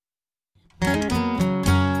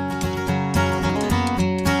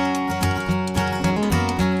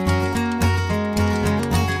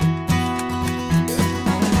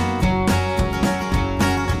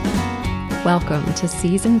Welcome to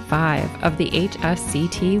Season 5 of the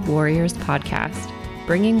HSCT Warriors podcast,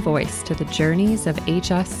 bringing voice to the journeys of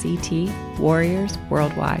HSCT warriors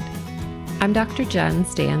worldwide. I'm Dr. Jen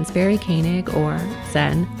Stansberry Koenig, or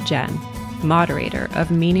Zen Jen, moderator of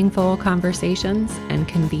meaningful conversations and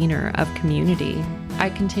convener of community. I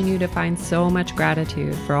continue to find so much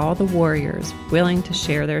gratitude for all the warriors willing to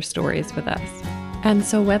share their stories with us. And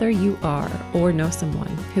so whether you are or know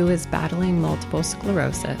someone who is battling multiple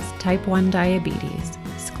sclerosis, type 1 diabetes,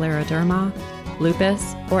 scleroderma,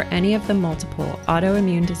 lupus, or any of the multiple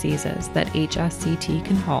autoimmune diseases that HSCT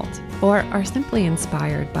can halt, or are simply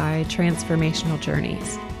inspired by transformational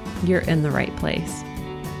journeys, you're in the right place.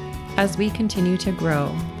 As we continue to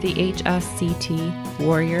grow the HSCT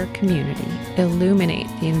warrior community, illuminate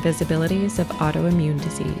the invisibilities of autoimmune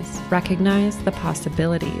disease, recognize the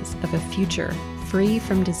possibilities of a future free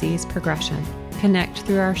from disease progression, connect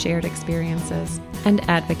through our shared experiences, and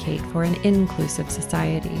advocate for an inclusive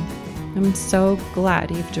society. I'm so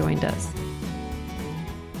glad you've joined us.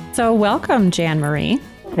 So welcome, Jan Marie.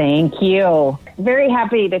 Thank you. Very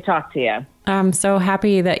happy to talk to you. I'm so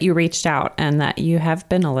happy that you reached out and that you have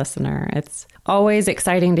been a listener. It's always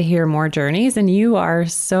exciting to hear more journeys, and you are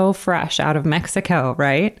so fresh out of Mexico,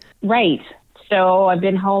 right? Right. So I've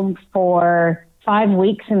been home for 5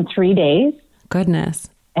 weeks and 3 days. Goodness.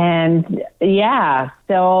 And it's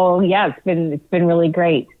been really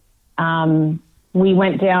great. We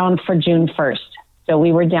went down for June 1st. So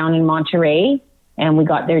we were down in Monterey and we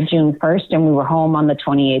got there June 1st and we were home on the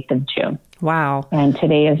 28th of June. Wow. And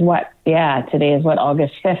today is what?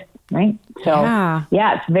 August 5th, right? So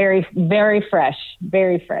it's very, very fresh,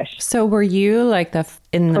 very fresh. So were you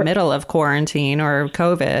in the middle of quarantine or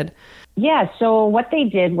COVID? Yeah. So what they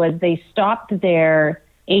did was they stopped their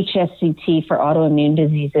HSCT for autoimmune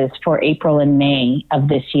diseases for April and May of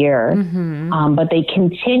this year. Mm-hmm. But they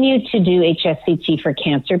continue to do HSCT for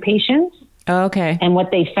cancer patients. Oh, okay. And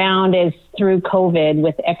what they found is through COVID,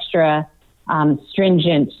 with extra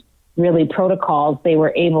stringent really protocols, they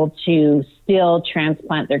were able to still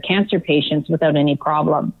transplant their cancer patients without any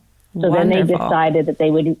problem. So Wonderful. Then they decided that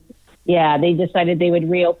they would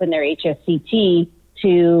reopen their HSCT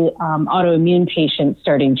to autoimmune patients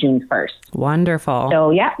starting June 1st. Wonderful. So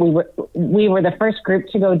we were the first group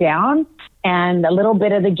to go down, and a little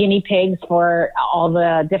bit of the guinea pigs for all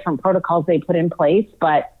the different protocols they put in place,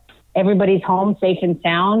 but everybody's home safe and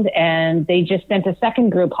sound, and they just sent a second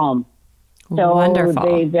group home. So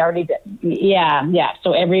Wonderful. They've already,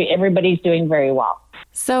 So everybody's doing very well.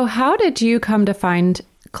 So how did you come to find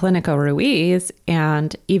Clínica Ruiz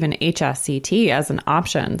and even HSCT as an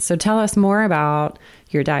option? So tell us more about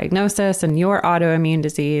your diagnosis and your autoimmune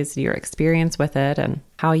disease, your experience with it, and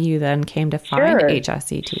how you then came to find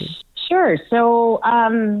HSCT. Sure. So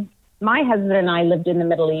my husband and I lived in the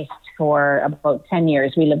Middle East for about 10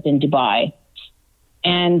 years. We lived in Dubai.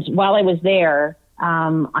 And while I was there, I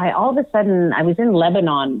was in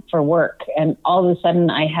Lebanon for work, and all of a sudden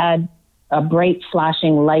I had a bright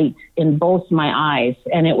flashing light in both my eyes.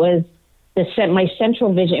 And it was my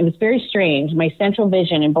central vision. It was very strange. My central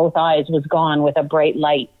vision in both eyes was gone with a bright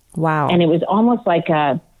light. Wow. And it was almost like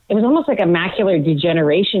a macular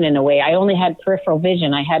degeneration in a way. I only had peripheral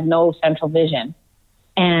vision. I had no central vision.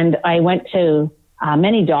 And I went to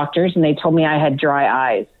many doctors, and they told me I had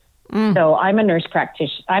dry eyes. So I'm a nurse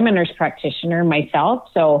practitioner myself.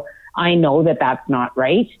 So I know that that's not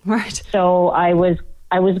right. Right. So I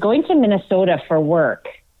was going to Minnesota for work.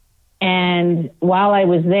 And while I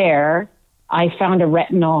was there, I found a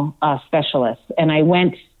retinal specialist, and I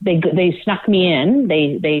went, they snuck me in,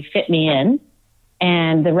 they fit me in,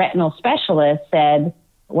 and the retinal specialist said,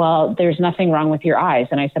 well, there's nothing wrong with your eyes.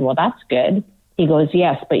 And I said, well, that's good. He goes,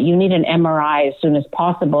 yes, but you need an MRI as soon as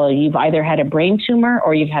possible. You've either had a brain tumor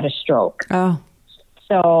or you've had a stroke. Oh.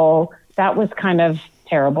 So that was kind of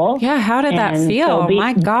terrible. Yeah. How did that feel?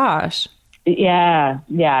 My gosh. Yeah,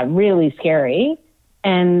 really scary.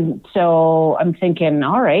 And so I'm thinking,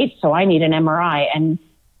 all right, so I need an MRI. And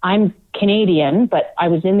I'm Canadian, but I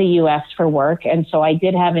was in the U.S. for work, and so I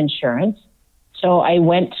did have insurance. So I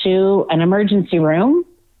went to an emergency room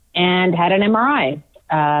and had an MRI.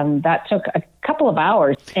 That took a couple of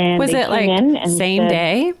hours. And was it like same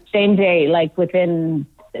day? Same day, like within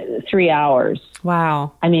 3 hours.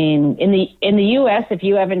 Wow. I mean, in the U.S., if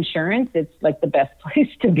you have insurance, it's like the best place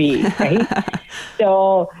to be, right?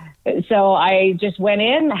 So I just went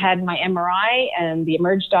in, had my MRI, and the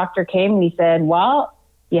emerge doctor came and he said, well,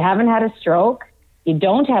 you haven't had a stroke, you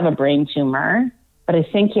don't have a brain tumor, but I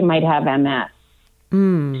think you might have MS.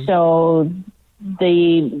 So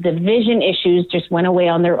the vision issues just went away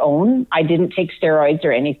on their own. I didn't take steroids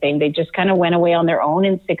or anything. They just kind of went away on their own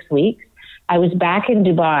in 6 weeks. I was back in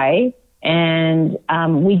Dubai, and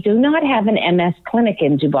we do not have an MS clinic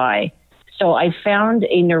in Dubai. So I found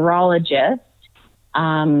a neurologist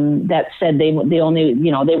that said they only,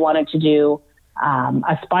 they wanted to do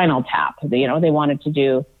a spinal tap. They wanted to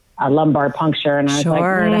do a lumbar puncture. And I was like,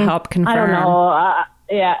 to help confirm. I don't know.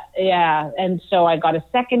 Yeah. And so I got a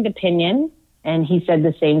second opinion, and he said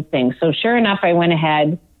the same thing. So sure enough, I went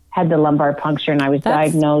ahead, had the lumbar puncture, and I was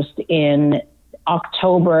diagnosed in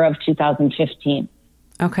October of 2015.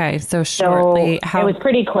 Okay, so shortly. It was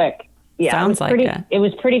pretty quick. Yeah, sounds like it. It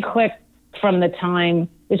was pretty quick from the time.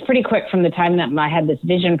 It was pretty quick from the time that I had this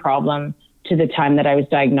vision problem to the time that I was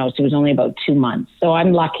diagnosed. It was only about 2 months. So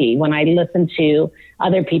I'm lucky when I listen to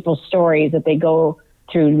other people's stories that they go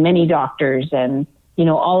through many doctors and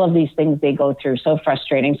all of these things they go through. So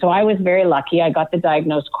frustrating. So I was very lucky. I got the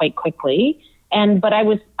diagnosis quite quickly, but I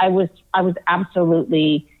was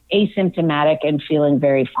absolutely asymptomatic and feeling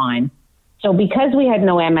very fine. So because we had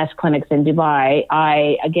no MS clinics in Dubai,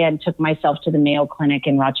 I, again, took myself to the Mayo Clinic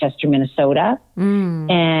in Rochester, Minnesota.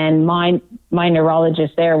 And my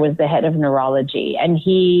neurologist there was the head of neurology, and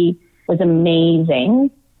he was amazing.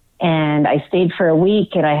 And I stayed for a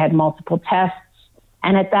week, and I had multiple tests.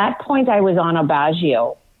 And at that point, I was on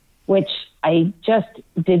Aubagio, which I just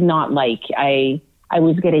did not like. I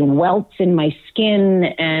was getting welts in my skin,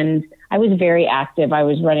 and I was very active. I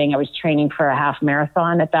was training for a half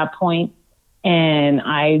marathon at that point. And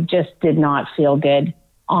I just did not feel good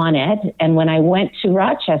on it. And when I went to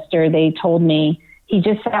Rochester, they told me, he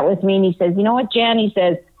just sat with me and he says, you know what, Jan? He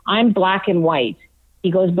says, I'm black and white.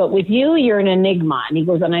 He goes, but with you, you're an enigma. And he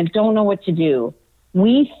goes, and I don't know what to do.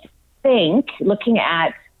 We think, looking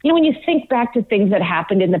at, when you think back to things that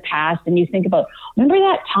happened in the past and you think about, remember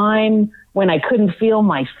that time when I couldn't feel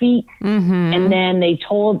my feet? Mm-hmm. And then they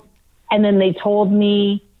told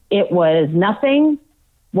me it was nothing.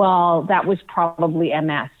 Well, that was probably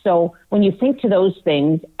MS. So when you think to those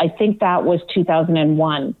things, I think that was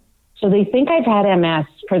 2001. So they think I've had MS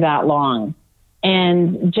for that long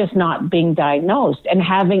and just not being diagnosed and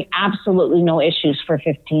having absolutely no issues for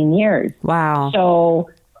 15 years. Wow. So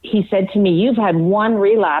he said to me, you've had one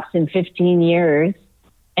relapse in 15 years.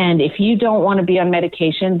 And if you don't want to be on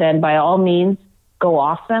medication, then by all means, go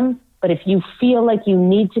off them. But if you feel like you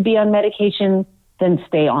need to be on medication, then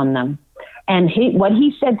stay on them. And what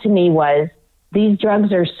he said to me was, these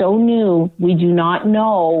drugs are so new, we do not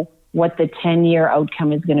know what the 10-year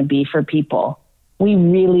outcome is going to be for people. We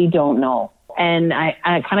really don't know. And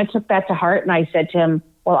I kind of took that to heart, and I said to him,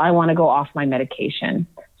 well, I want to go off my medication.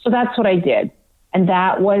 So that's what I did. And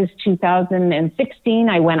that was 2016.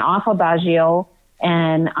 I went off Aubagio,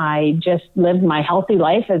 and I just lived my healthy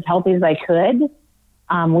life, as healthy as I could.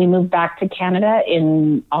 We moved back to Canada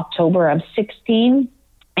in October of 16.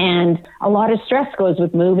 And a lot of stress goes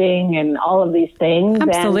with moving and all of these things.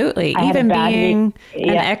 Absolutely. Even being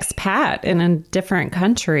an expat in a different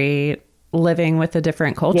country, living with a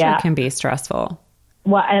different culture can be stressful.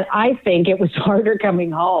 Well, and I think it was harder coming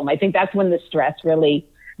home. I think that's when the stress really,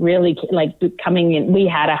 coming in. We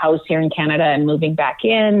had a house here in Canada and moving back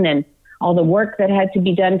in, and all the work that had to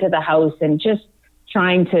be done to the house and just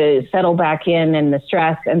trying to settle back in and the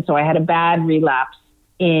stress. And so I had a bad relapse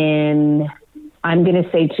in, I'm going to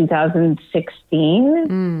say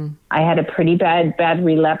 2016. I had a pretty bad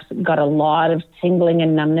relapse, got a lot of tingling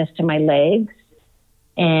and numbness to my legs.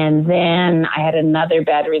 And then I had another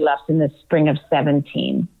bad relapse in the spring of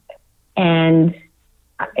 17. And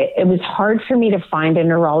it was hard for me to find a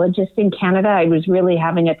neurologist in Canada. I was really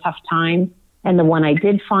having a tough time. And the one I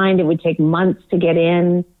did find, it would take months to get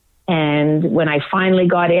in. And when I finally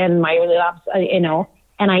got in, my relapse,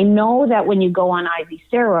 and I know that when you go on IV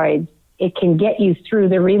steroids, it can get you through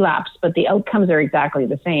the relapse, but the outcomes are exactly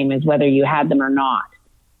the same as whether you had them or not.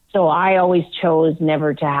 So I always chose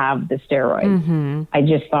never to have the steroids. Mm-hmm. I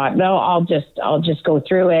just thought, no, I'll just go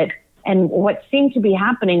through it. And what seemed to be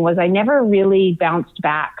happening was I never really bounced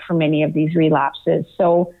back from any of these relapses.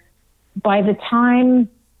 So by the time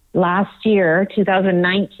last year,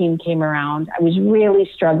 2019 came around, I was really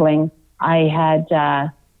struggling.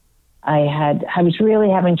 I was really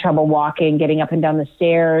having trouble walking, getting up and down the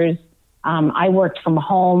stairs. I worked from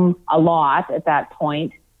home a lot at that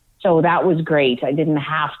point. So that was great. I didn't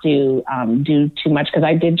have to do too much because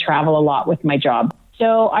I did travel a lot with my job.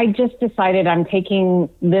 So I just decided I'm taking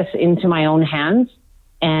this into my own hands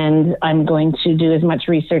and I'm going to do as much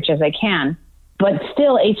research as I can. But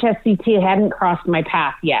still, HSCT hadn't crossed my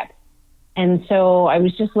path yet. And so I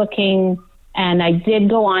was just looking, and I did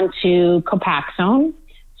go on to Copaxone.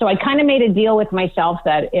 So I kind of made a deal with myself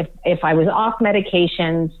that if I was off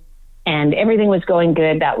medications and everything was going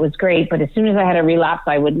good. That was great. But as soon as I had a relapse,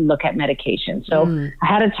 I would look at medication. So I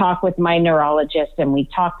had a talk with my neurologist, and we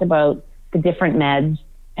talked about the different meds.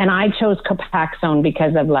 And I chose Copaxone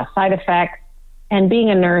because of less side effects. And being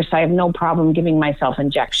a nurse, I have no problem giving myself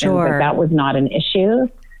injections. Sure. Like, that was not an issue.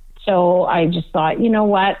 So I just thought, you know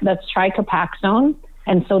what, let's try Copaxone.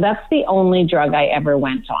 And so that's the only drug I ever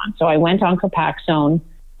went on. So I went on Copaxone,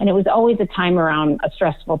 and it was always a time around a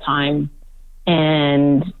stressful time.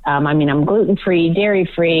 And I'm gluten-free,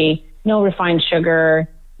 dairy-free, no refined sugar,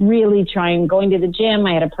 really going to the gym.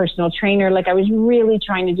 I had a personal trainer. Like, I was really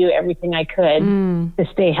trying to do everything I could to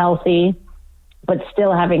stay healthy, but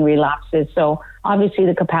still having relapses. So obviously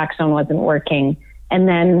the Copaxone wasn't working. And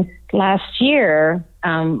then last year,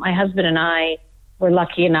 my husband and I were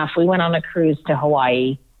lucky enough. We went on a cruise to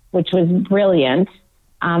Hawaii, which was brilliant.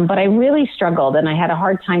 But I really struggled, and I had a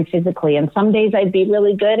hard time physically. And some days I'd be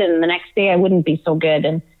really good, and the next day I wouldn't be so good.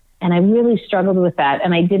 And I really struggled with that.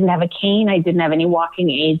 And I didn't have a cane. I didn't have any walking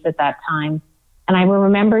aids at that time. And I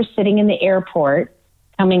remember sitting in the airport,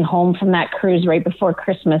 coming home from that cruise right before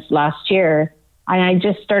Christmas last year. And I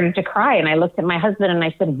just started to cry. And I looked at my husband and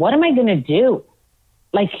I said, what am I going to do?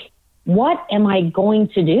 Like, what am I going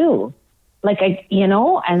to do? Like,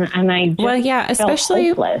 and I just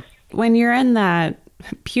especially felt hopeless. When you're in that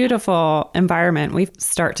beautiful environment, we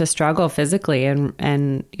start to struggle physically,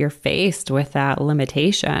 and you're faced with that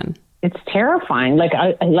limitation. It's terrifying.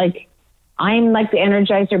 I'm like the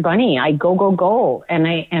Energizer Bunny. I go. And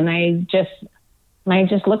I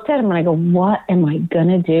just looked at him and I go, what am I going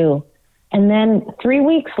to do? And then 3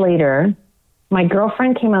 weeks later, my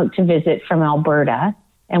girlfriend came out to visit from Alberta,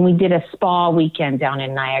 and we did a spa weekend down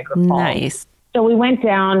in Niagara Falls. Nice. So we went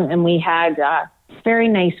down and we had a very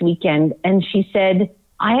nice weekend. And she said,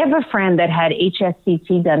 I have a friend that had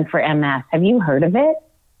HSCT done for MS. Have you heard of it?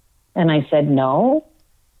 And I said, no.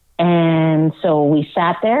 And so we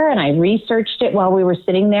sat there and I researched it while we were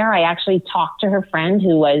sitting there. I actually talked to her friend,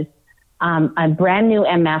 who was a brand new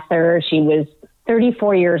MSer. She was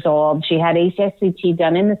 34 years old. She had HSCT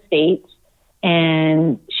done in the States,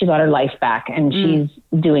 and she got her life back, and she's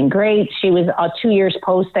doing great. She was 2 years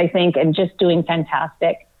post, I think, and just doing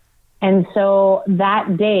fantastic. And so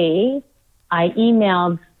that day I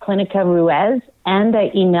emailed Clinica Ruiz and I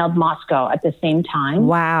emailed Moscow at the same time.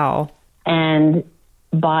 Wow. And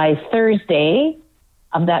by Thursday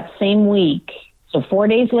of that same week, so 4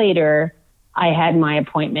 days later, I had my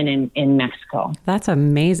appointment in Mexico. That's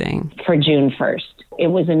amazing. For June 1st. It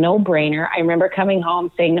was a no-brainer. I remember coming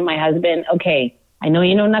home saying to my husband, okay, I know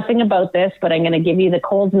you know nothing about this, but I'm going to give you the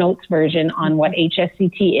Cold Notes version on what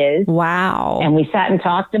HSCT is. Wow. And we sat and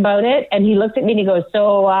talked about it. And he looked at me and he goes,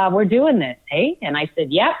 so we're doing this, hey? And I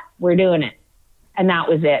said, yep, we're doing it. And that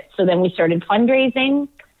was it. So then we started fundraising,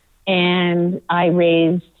 and I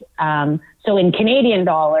raised, so in Canadian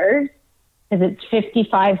dollars, because it's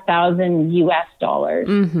 55,000 US dollars.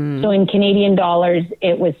 So in Canadian dollars,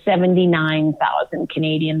 it was 79,000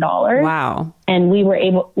 Canadian dollars. Wow. And we were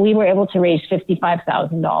able to raise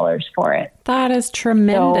 $55,000 for it. That is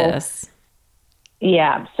tremendous. So,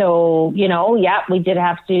 yeah. So, we did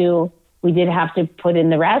have to put in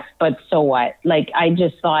the rest, but so what? Like, I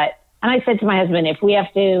just thought, and I said to my husband, if we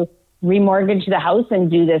have to remortgage the house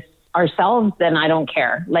and do this ourselves, then I don't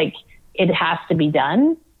care. Like, it has to be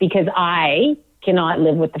done, because I cannot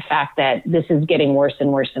live with the fact that this is getting worse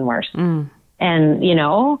and worse and worse. And,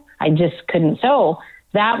 I just couldn't. So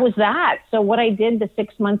that was that. So what I did the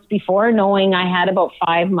 6 months before, knowing I had about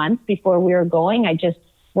 5 months before we were going, I just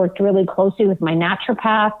worked really closely with my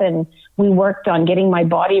naturopath, and we worked on getting my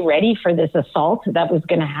body ready for this assault that was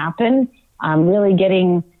going to happen. Really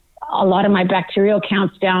getting a lot of my bacterial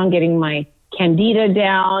counts down, getting my candida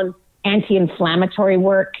down, anti-inflammatory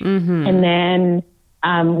work, and then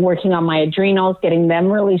working on my adrenals, getting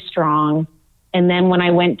them really strong. And then when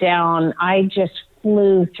I went down, I just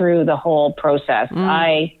flew through the whole process.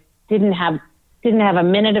 I didn't have a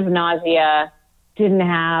minute of nausea,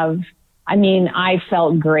 I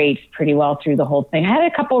felt great pretty well through the whole thing. I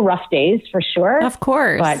had a couple rough days for sure. Of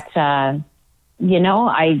course. But, I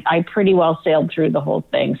pretty well sailed through the whole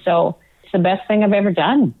thing. So it's the best thing I've ever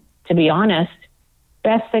done, to be honest.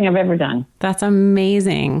 Best thing I've ever done. That's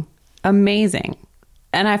amazing. Amazing.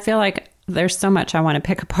 And I feel like there's so much I want to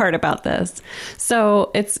pick apart about this.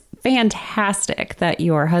 So it's fantastic that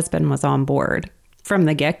your husband was on board from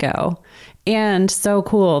the get-go, and so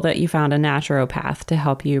cool that you found a naturopath to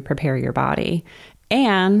help you prepare your body,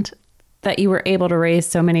 and that you were able to raise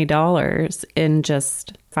so many dollars in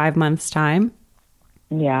just 5 months' time.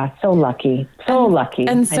 Yeah, so lucky. So lucky.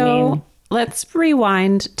 And so let's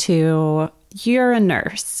rewind to, you're a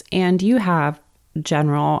nurse and you have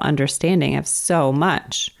general understanding of so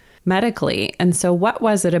much medically. And so what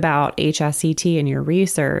was it about HSCT and your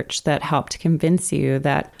research that helped convince you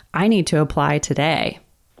that I need to apply today?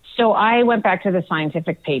 So I went back to the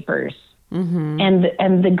scientific papers. And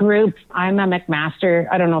the group, I'm a McMaster.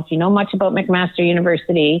 I don't know if you know much about McMaster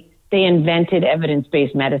University. They invented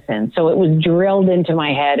evidence-based medicine. So it was drilled into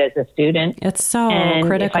my head as a student. It's so And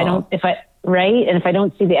critical. if I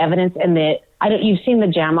don't see the evidence and you've seen the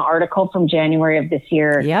JAMA article from January of this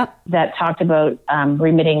year that talked about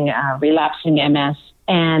remitting relapsing MS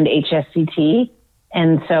and HSCT.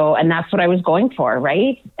 And that's what I was going for,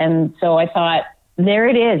 right? And so I thought, there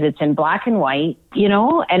it is. It's in black and white,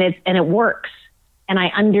 and it works. And I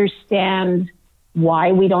understand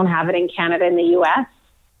why we don't have it in Canada and the US.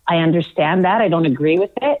 I understand that. I don't agree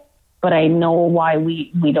with it, but I know why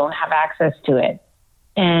we don't have access to it.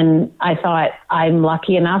 And I thought, I'm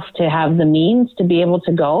lucky enough to have the means to be able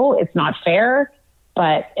to go. It's not fair,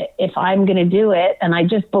 but if I'm going to do it, and I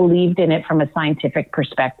just believed in it from a scientific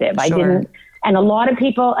perspective. Sure. I didn't. And a lot of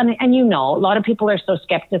people, and a lot of people are so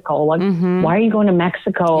skeptical. Like, why are you going to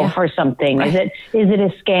Mexico for something? Right. Is it a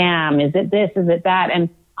scam? Is it this? Is it that? And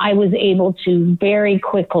I was able to very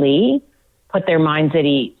quickly put their minds at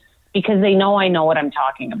ease because they know I know what I'm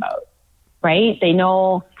talking about, right? They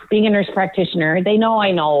know, being a nurse practitioner, they know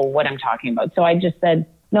I know what I'm talking about. So I just said,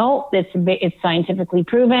 no, it's scientifically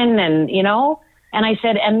proven, and and I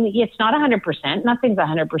said, and it's not 100%. Nothing's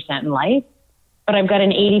 100% in life. But I've got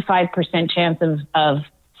an 85% chance of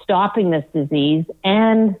stopping this disease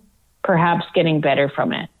and perhaps getting better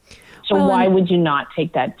from it. So why would you not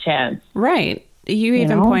take that chance? Right. You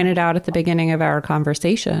even pointed out at the beginning of our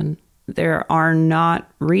conversation, there are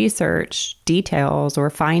not research details or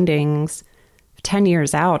findings 10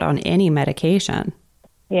 years out on any medication.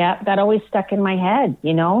 Yeah, that always stuck in my head,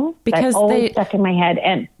 Because that always stuck in my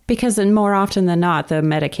head. Because more often than not, the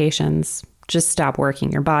medications just stop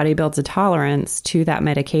working. Your body builds a tolerance to that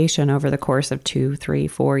medication over the course of 2, 3,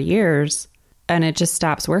 4 years, and it just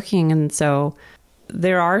stops working. And so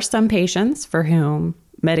there are some patients for whom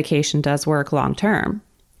medication does work long term.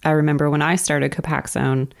 I remember when I started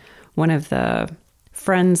Copaxone, one of the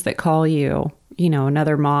friends that call you,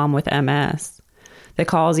 another mom with MS, that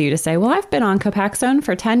calls you to say, well, I've been on Copaxone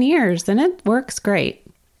for 10 years and it works great.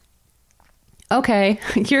 Okay,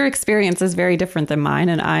 your experience is very different than mine,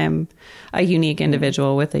 and I am a unique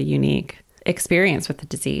individual with a unique experience with the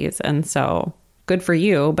disease. And so good for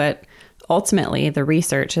you, but ultimately the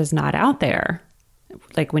research is not out there.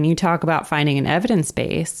 Like when you talk about finding an evidence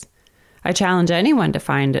base, I challenge anyone to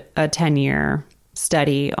find a 10-year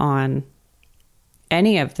study on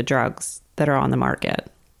any of the drugs that are on the market.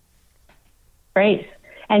 Right.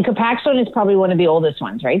 And Copaxone is probably one of the oldest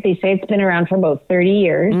ones, right? They say it's been around for about 30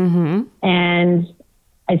 years. And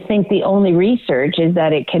I think the only research is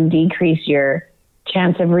that it can decrease your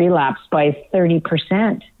chance of relapse by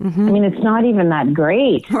 30%. I mean, it's not even that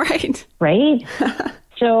great. Right. Right?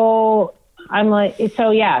 So I'm like,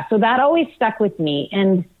 so that always stuck with me.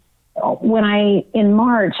 And in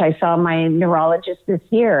March, I saw my neurologist this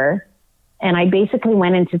year, and I basically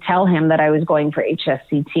went in to tell him that I was going for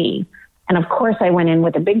HSCT. And of course, I went in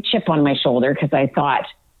with a big chip on my shoulder because I thought,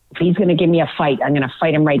 if he's going to give me a fight, I'm going to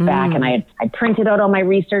fight him right back. And I printed out all my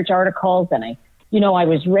research articles, and I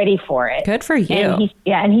was ready for it. Good for you.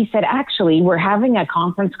 And he said, actually, we're having a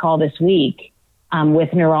conference call this week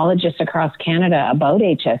with neurologists across Canada about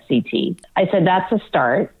HSCT. I said, that's a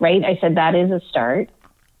start, right? I said, that is a start.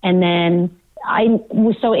 And then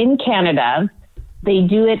so in Canada, they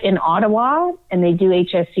do it in Ottawa, and they do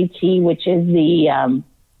HSCT, which is the,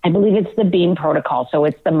 I believe it's the BEAM protocol. So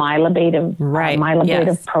it's the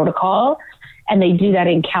myeloablative protocol. And they do that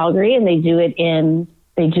in Calgary, and they do it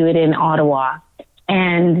in Ottawa.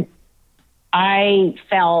 And I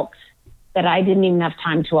felt that I didn't even have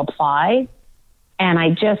time to apply. And I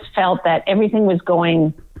just felt that everything was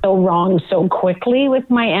going so wrong so quickly with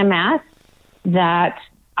my MS that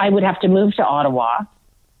I would have to move to Ottawa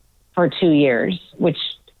for 2 years, which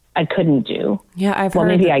I couldn't do. Yeah, I've heard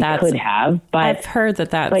maybe I could have, but I've heard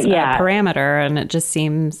that's a parameter, and it just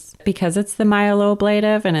seems because it's the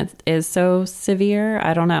myeloablative and it is so severe.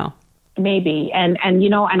 I don't know. Maybe, and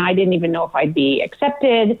I didn't even know if I'd be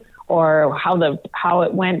accepted or how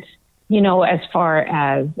it went, as far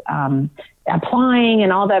as applying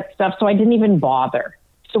and all that stuff. So I didn't even bother.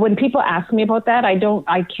 So when people ask me about that, I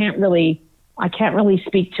can't really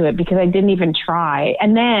speak to it because I didn't even try.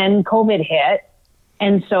 And then COVID hit.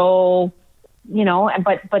 And so,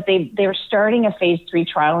 but they're starting a phase 3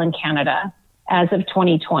 trial in Canada as of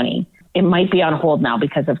 2020. It might be on hold now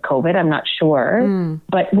because of COVID. I'm not sure,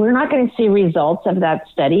 but we're not going to see results of that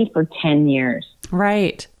study for 10 years.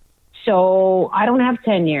 Right. So I don't have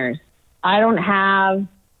 10 years. I don't have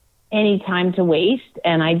any time to waste.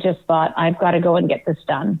 And I just thought, I've got to go and get this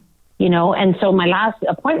done, And so my last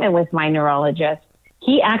appointment with my neurologist,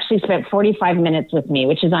 he actually spent 45 minutes with me,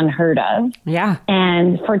 which is unheard of. Yeah.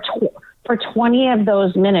 And for 20 of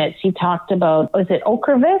those minutes, he talked about, was it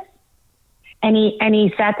Ocrevus? And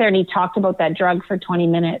he sat there and he talked about that drug for 20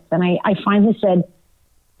 minutes. And I finally said,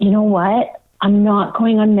 you know what? I'm not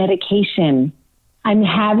going on medication. I'm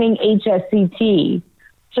having HSCT.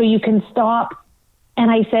 So you can stop. And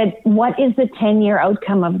I said, what is the 10-year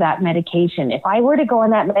outcome of that medication? If I were to go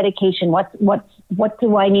on that medication, what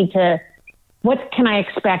do I need to, what can I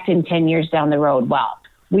expect in 10 years down the road? Well,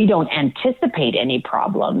 we don't anticipate any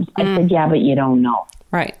problems. I said, yeah, but you don't know.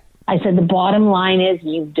 Right. I said, the bottom line is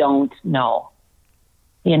you don't know,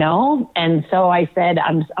 And so I said,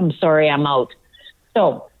 I'm sorry, I'm out.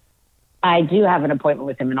 So I do have an appointment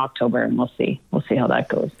with him in October, and we'll see how that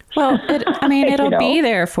goes. Well, it'll be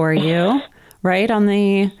there for you, right? On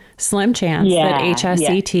the slim chance that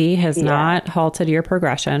HSCT has not halted your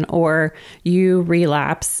progression or you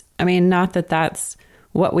relapse. Not that that's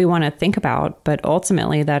what we want to think about, but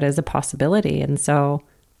ultimately that is a possibility. And so.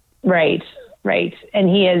 Right. And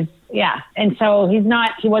he is, And so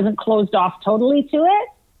he wasn't closed off totally to it,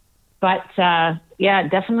 but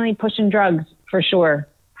definitely pushing drugs for sure.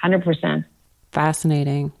 100%.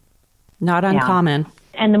 Fascinating. Not uncommon.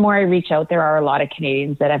 And the more I reach out, there are a lot of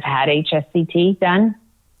Canadians that have had HSCT done.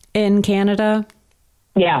 In Canada?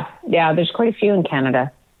 Yeah, there's quite a few in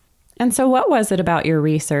Canada. And so what was it about your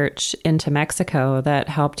research into Mexico that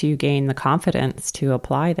helped you gain the confidence to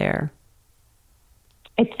apply there?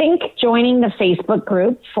 I think joining the Facebook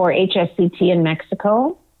group for HSCT in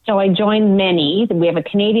Mexico. So I joined many. We have a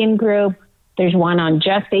Canadian group. There's one on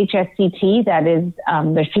just HSCT. That is,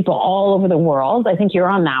 there's people all over the world. I think you're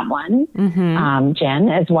on that one, Jen,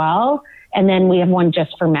 as well. And then we have one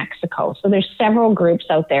just for Mexico. So there's several groups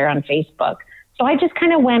out there on Facebook. So I just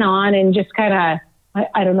kind of went on and just kind of,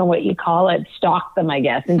 I don't know what you call it, stalked them, I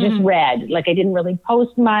guess, and just read. Like I didn't really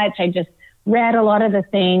post much. I just read a lot of the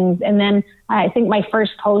things. And then I think my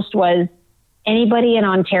first post was, anybody in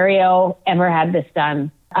Ontario ever had this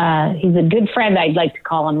done? He's a good friend, I'd like to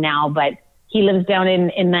call him now, but he lives down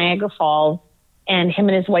in Niagara Falls, and him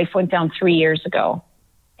and his wife went down 3 years ago.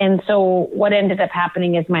 And so what ended up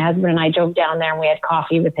happening is my husband and I drove down there and we had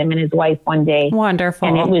coffee with him and his wife one day. Wonderful.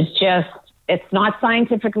 And it was just, it's not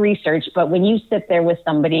scientific research, but when you sit there with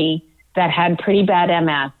somebody that had pretty bad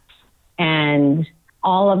MS and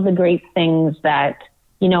all of the great things that,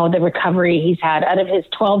 the recovery he's had, out of his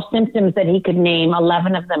 12 symptoms that he could name,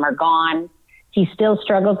 11 of them are gone. He still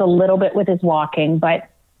struggles a little bit with his walking, but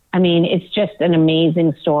it's just an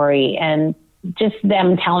amazing story. And just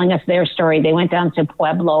them telling us their story. They went down to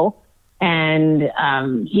Pueblo and, they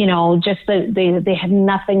had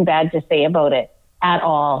nothing bad to say about it at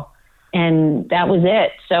all. And that was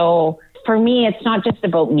it. So for me, it's not just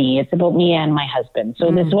about me. It's about me and my husband.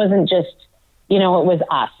 So this wasn't just, it was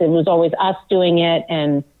us. It was always us doing it.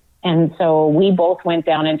 And so we both went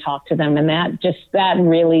down and talked to them. And that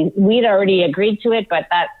really, we'd already agreed to it, but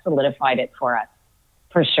that solidified it for us.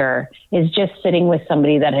 For sure, is just sitting with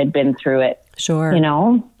somebody that had been through it. Sure.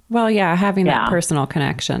 Well, having that personal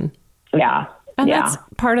connection. Yeah. And that's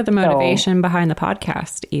part of the motivation behind the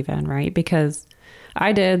podcast even, right? Because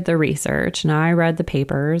I did the research and I read the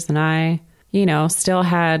papers and I, still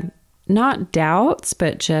had not doubts,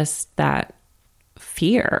 but just that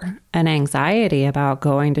fear and anxiety about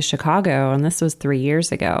going to Chicago. And this was 3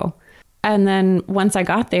 years ago. And then once I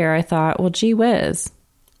got there, I thought, well, gee whiz,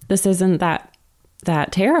 this isn't that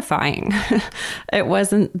terrifying. It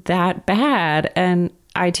wasn't that bad. And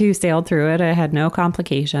I too sailed through it. I had no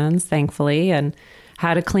complications, thankfully, and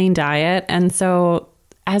had a clean diet. And so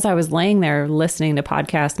as I was laying there listening to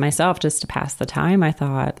podcasts myself just to pass the time, I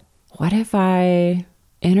thought, what if I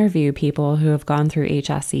interview people who have gone through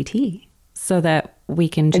HSCT so that we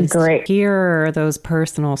can just hear those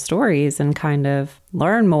personal stories and kind of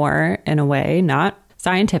learn more in a way, not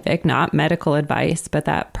scientific, not medical advice, but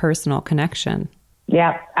that personal connection.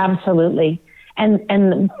 Yeah, absolutely.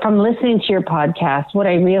 And from listening to your podcast, what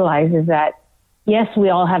I realize is that, yes, we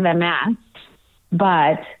all have MS,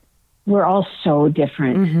 but we're all so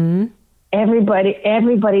different. Mm-hmm.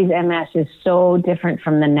 Everybody's MS is so different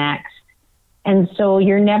from the next. And so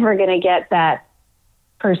you're never going to get that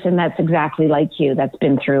person that's exactly like you, that's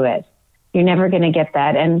been through it. You're never going to get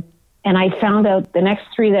that. And I found out the next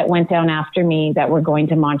 3 that went down after me that were going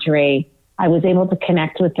to Monterey, I was able to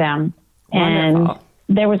connect with them. Wonderful. And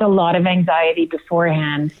there was a lot of anxiety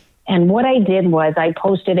beforehand. And what I did was I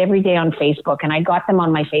posted every day on Facebook, and I got them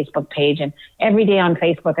on my Facebook page. And every day on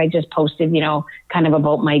Facebook, I just posted, kind of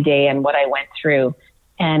about my day and what I went through.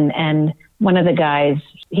 And one of the guys,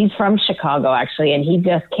 he's from Chicago actually, and he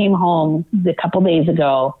just came home a couple days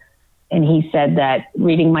ago. And he said that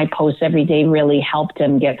reading my posts every day really helped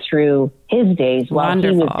him get through his days while he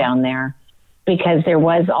was down there, because there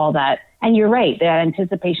was all that. And you're right, that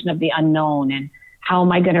anticipation of the unknown and how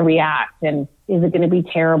am I going to react? And is it going to be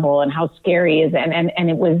terrible? And how scary is it? And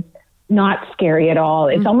it was not scary at all.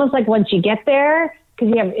 It's almost like once you get there,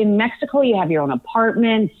 because in Mexico, you have your own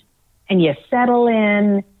apartment and you settle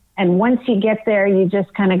in. And once you get there, you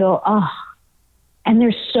just kind of go, oh, and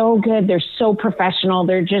they're so good. They're so professional.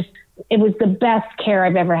 It was the best care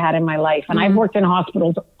I've ever had in my life. And I've worked in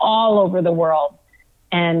hospitals all over the world.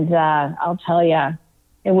 And I'll tell you,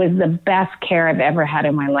 it was the best care I've ever had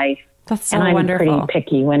in my life. That's so and I'm wonderful. Pretty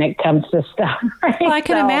picky when it comes to stuff. Right? Well, I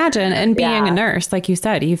can imagine. And being a nurse, like you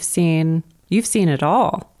said, you've seen it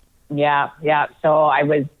all. Yeah. So I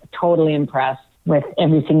was totally impressed with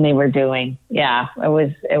everything they were doing. Yeah, it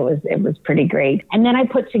was pretty great. And then I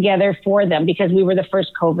put together for them, because we were the first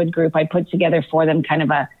COVID group, I put together for them kind of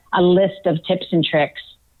a list of tips and tricks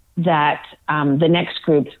that the next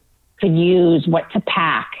group could use, what to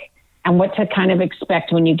pack and what to kind of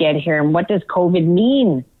expect when you get here, and what does COVID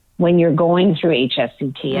mean when you're going through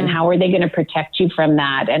HSCT, and how are they going to protect you from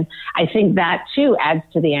that? And I think that too adds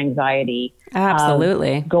to the anxiety.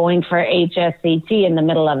 Absolutely. Going for HSCT in the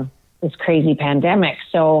middle of this crazy pandemic.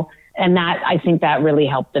 So, and that, I think that really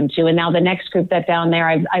helped them too. And now the next group that's down there,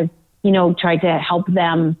 I've tried to help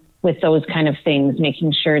them with those kind of things,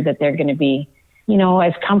 making sure that they're going to be,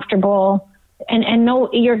 as comfortable and know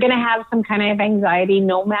you're going to have some kind of anxiety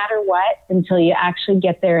no matter what, until you actually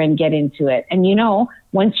get there and get into it. And,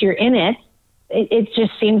 once you're in it, it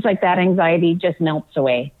just seems like that anxiety just melts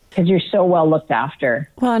away because you're so well looked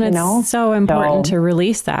after. Well, and it's so important to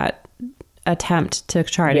release that attempt to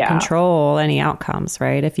try to control any outcomes,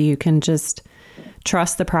 right? If you can just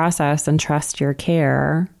trust the process and trust your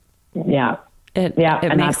care. Yeah. It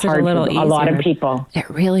makes it a little easier. A lot of people. It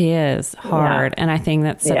really is hard. Yeah. And I think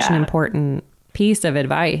that's such an important piece of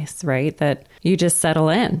advice, right? That you just settle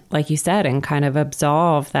in, like you said, and kind of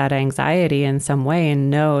absolve that anxiety in some way and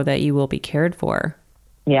know that you will be cared for.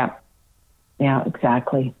 Yeah. Yeah,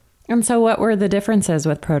 exactly. And so what were the differences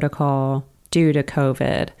with protocol due to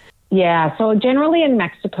COVID? Yeah. So generally in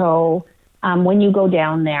Mexico, when you go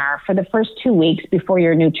down there for the first 2 weeks before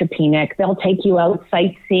your neutropenic, they'll take you out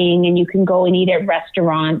sightseeing and you can go and eat at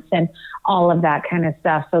restaurants and all of that kind of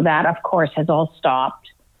stuff. So that, of course, has all stopped.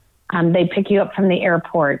 They pick you up from the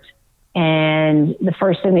airport, and the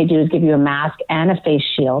first thing they do is give you a mask and a face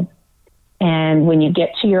shield. And when you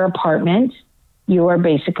get to your apartment, you are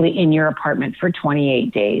basically in your apartment for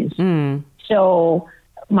 28 days. So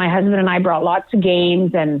my husband and I brought lots of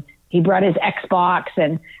games, and he brought his Xbox,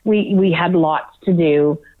 and we had lots to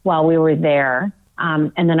do while we were there.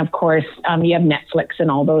 And then, of course, you have Netflix and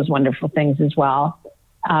all those wonderful things as well.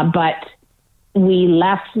 But we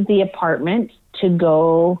left the apartment to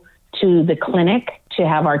go to the clinic to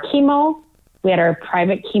have our chemo. We had our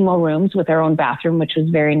private chemo rooms with our own bathroom, which was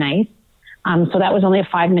very nice. So that was only a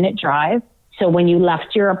 5-minute drive. So when you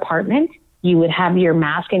left your apartment, you would have your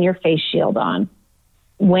mask and your face shield on.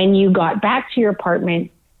 When you got back to your apartment,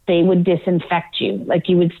 they would disinfect you. Like,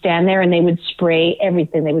 you would stand there and they would spray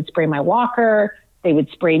everything. They would spray my walker. They would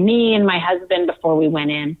spray me and my husband before we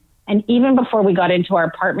went in. And even before we got into our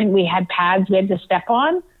apartment, we had pads we had to step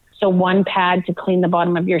on. So one pad to clean the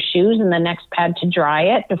bottom of your shoes and the next pad to dry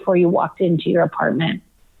it before you walked into your apartment.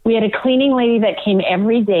 We had a cleaning lady that came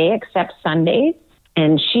every day except Sundays.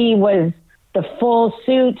 And she was the full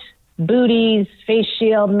suit, booties, face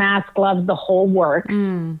shield, mask, gloves, the whole work.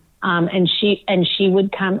 And she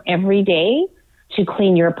would come every day to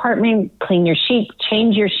clean your apartment, clean your sheets,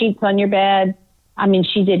 change your sheets on your bed. I mean,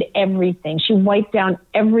 she did everything. She wiped down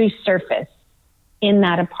every surface in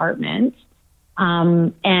that apartment.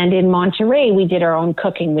 And in Monterrey, we did our own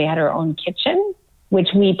cooking. We had our own kitchen, which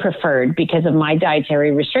we preferred because of my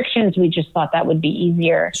dietary restrictions. We just thought that would be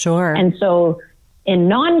easier. Sure. And so in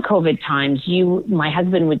non-COVID times, my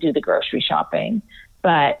husband would do the grocery shopping.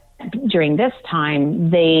 But during this time,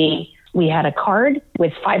 we had a card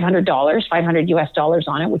with $500 US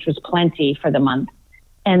on it, which was plenty for the month.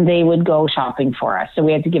 And they would go shopping for us. So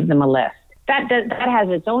we had to give them a list. That has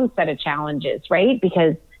its own set of challenges, right?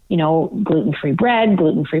 Because, gluten-free bread,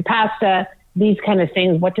 gluten-free pasta, these kind of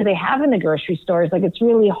things. What do they have in the grocery stores? Like, it's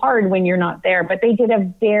really hard when you're not there, but they did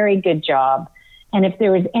a very good job. And if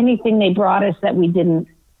there was anything they brought us that we didn't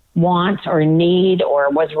want or need or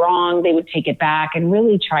was wrong, they would take it back and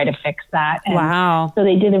really try to fix that. And wow. So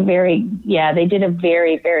they did a very,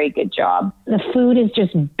 very good job. The food is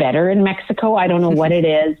just better in Mexico. I don't know what it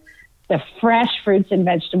is. The fresh fruits and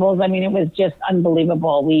vegetables, I mean, it was just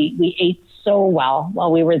unbelievable. We ate so well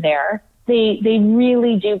while we were there. They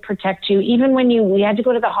really do protect you. Even when we had to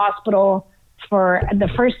go to the hospital for the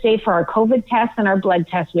first day for our COVID test and our blood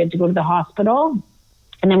test, we had to go to the hospital.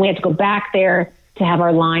 And then we had to go back there to have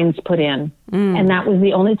our lines put in. And that was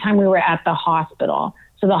the only time we were at the hospital.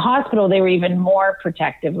 So the hospital, they were even more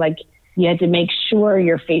protective. Like you had to make sure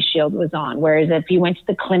your face shield was on. Whereas if you went to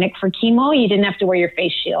the clinic for chemo, you didn't have to wear your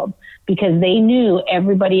face shield because they knew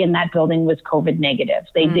everybody in that building was COVID negative.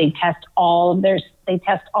 They test all of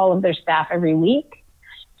their staff every week.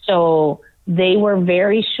 So they were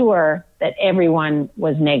very sure that everyone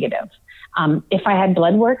was negative. If I had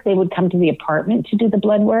blood work, they would come to the apartment to do the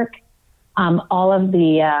blood work. All of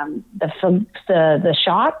the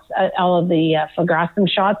shots, all of the filgrastim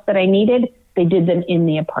shots that I needed, they did them in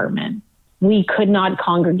the apartment. We could not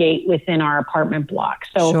congregate within our apartment block.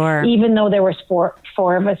 So even though there was four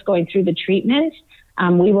of us going through the treatment,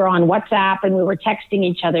 we were on WhatsApp and we were texting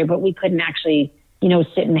each other, but we couldn't actually,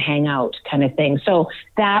 sit and hang out kind of thing. So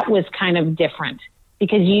that was kind of different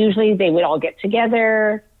because usually they would all get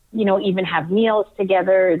together, even have meals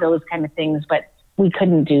together, those kind of things. But we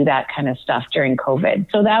couldn't do that kind of stuff during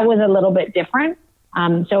COVID. So that was a little bit different.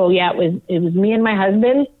 It was me and my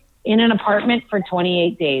husband in an apartment for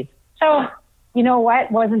 28 days. So, you know what?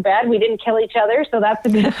 It wasn't bad. We didn't kill each other. So that's a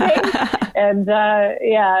good thing. and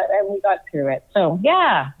we got through it. So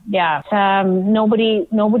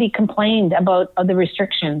nobody complained about the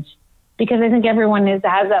restrictions because I think everyone has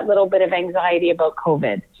that little bit of anxiety about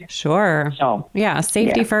COVID. Sure. So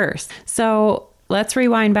safety first. So let's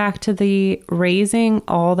rewind back to the raising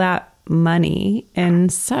all that money in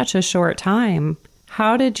such a short time.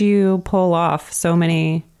 How did you pull off so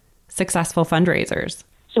many successful fundraisers?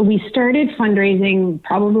 So we started fundraising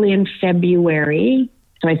probably in February.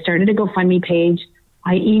 So I started a GoFundMe page.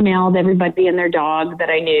 I emailed everybody and their dog that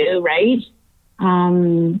I knew, right?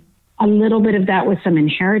 A little bit of that was some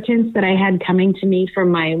inheritance that I had coming to me from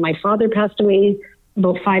my father passed away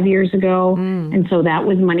about 5 years ago. And so that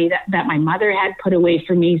was money that my mother had put away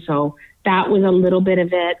for me. So that was a little bit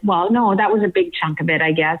of it. Well, no, that was a big chunk of it,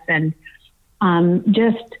 I guess. And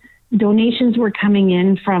just donations were coming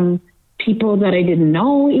in from people that I didn't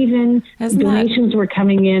know even. Donations were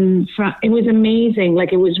coming in from, it was amazing.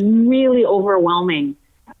 Like it was really overwhelming.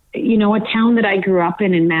 A town that I grew up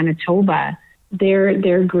in Manitoba,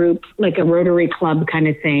 their group, like a Rotary Club kind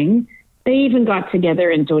of thing, they even got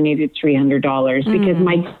together and donated $300 because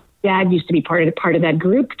my dad used to be part of that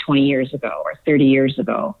group 20 years ago or 30 years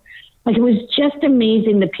ago. Like it was just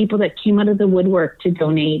amazing the people that came out of the woodwork to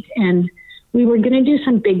donate. And we were going to do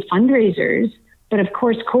some big fundraisers, but of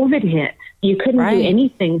course COVID hit. You couldn't do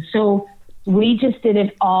anything. So we just did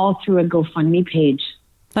it all through a GoFundMe page.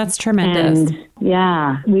 That's tremendous.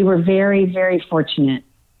 And we were very, very fortunate.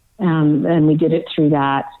 And we did it through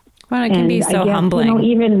that. Well, it can be so humbling.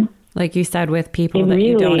 Even like you said, with people that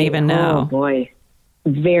you don't even know. Oh boy,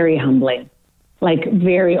 very humbling, like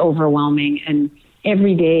very overwhelming. And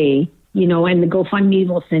every day, and the GoFundMe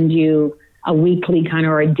will send you a weekly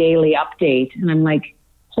or a daily update. And I'm like,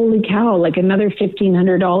 holy cow, like another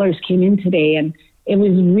 $1,500 came in today. And it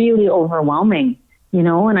was really overwhelming,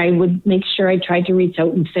 and I would make sure I tried to reach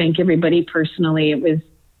out and thank everybody personally. It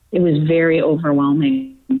was very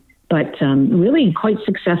overwhelming, but really quite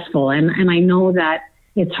successful. And I know that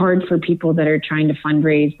it's hard for people that are trying to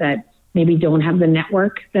fundraise that maybe don't have the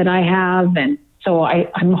network that I have. And so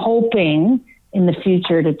I'm hoping in the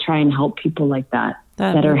future to try and help people like that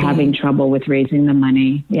are having trouble with raising the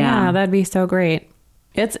money. Yeah, that'd be so great.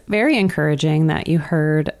 It's very encouraging that you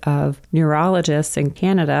heard of neurologists in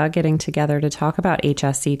Canada getting together to talk about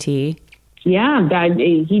HSCT. Yeah,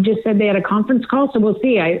 he just said they had a conference call, so we'll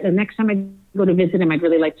see. The next time I go to visit him, I'd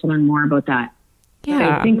really like to learn more about that.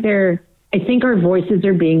 Yeah, I think our voices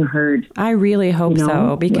are being heard. I really hope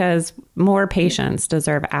so, because more patients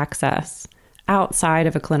deserve access outside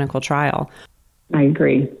of a clinical trial. I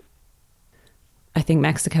agree. I think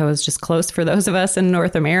Mexico is just close for those of us in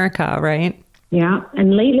North America, right? Yeah.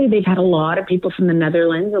 And lately they've had a lot of people from the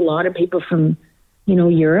Netherlands, a lot of people from,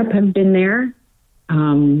 Europe have been there.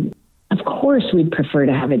 Of course, we'd prefer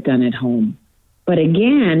to have it done at home. But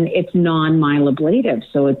again, it's non-myelablative,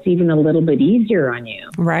 so it's even a little bit easier on you.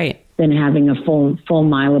 Right. Than having a full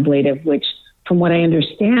myelablative, which from what I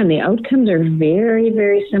understand, the outcomes are very,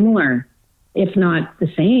 very similar, if not the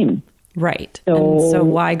same. Right. So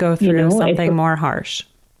why go through something more harsh?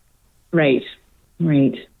 Right.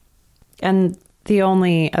 And the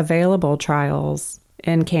only available trials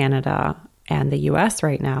in Canada and the US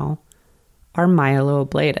right now are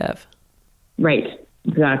myeloablative. Right,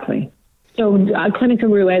 exactly. So Clinica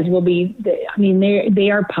Ruiz will be,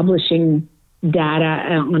 they are publishing data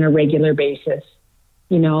on a regular basis,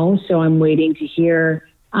 so I'm waiting to hear.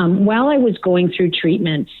 While I was going through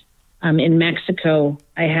treatment in Mexico,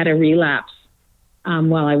 I had a relapse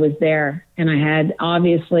while I was there, and I had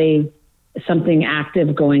obviously something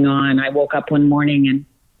active going on. I woke up one morning and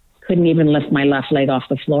couldn't even lift my left leg off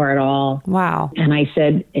the floor at all. Wow. And I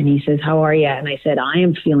said, and he says, how are you? And I said, I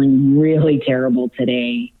am feeling really terrible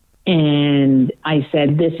today. And I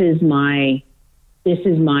said, this is my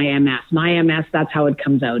MS. My MS, that's how it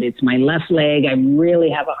comes out. It's my left leg. I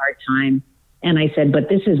really have a hard time. And I said, but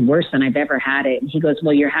this is worse than I've ever had it. And he goes,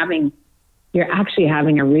 well, you're actually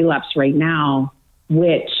having a relapse right now,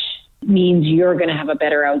 which means you're going to have a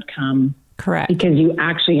better outcome. Correct. Because you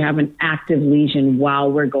actually have an active lesion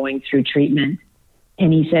while we're going through treatment.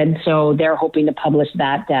 And he said, so they're hoping to publish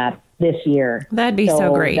that data this year. That'd be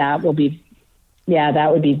so great. That would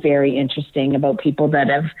be very interesting about people that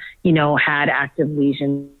have, had active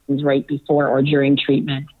lesions right before or during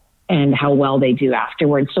treatment and how well they do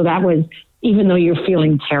afterwards. So that was, even though you're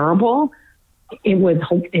feeling terrible,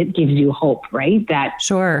 it gives you hope, right? That,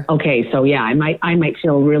 sure. Okay, so yeah, I might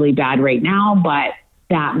feel really bad right now, but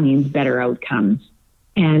that means better outcomes.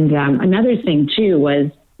 And another thing too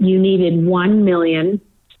was you needed 1 million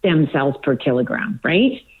stem cells per kilogram,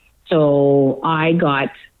 right? So I got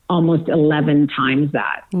almost 11 times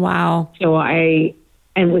that. Wow. So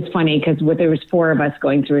and it was funny because there was 4 of us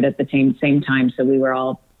going through it at the same time. So we were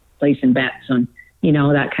all placing bets on,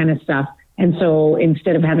 that kind of stuff. And so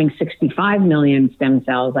instead of having 65 million stem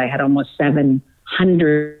cells, I had almost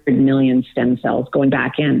 700 million stem cells going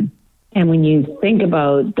back in. And when you think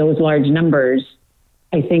about those large numbers,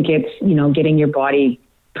 I think it's, getting your body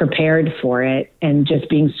prepared for it and just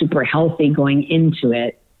being super healthy going into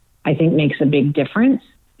it, I think makes a big difference.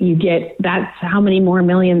 That's how many more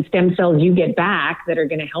million stem cells you get back that are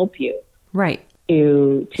going to help you. Right.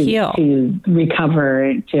 To heal, to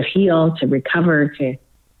recover, to heal, to recover,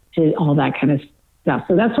 to all that kind of stuff.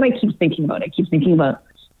 So that's what I keep thinking about. I keep thinking about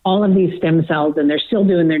all of these stem cells and they're still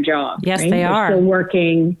doing their job. Yes, right? They're are still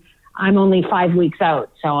working. I'm only 5 weeks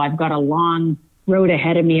out, so I've got a long road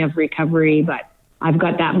ahead of me of recovery, but I've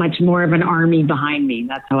got that much more of an army behind me.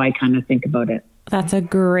 That's how I kind of think about it. That's a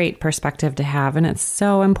great perspective to have. And it's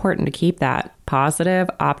so important to keep that positive,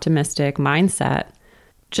 optimistic mindset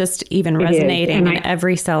just even resonating in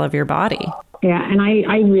every cell of your body. Yeah. And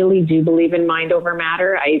I really do believe in mind over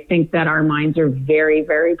matter. I think that our minds are very,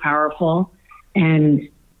 very powerful. And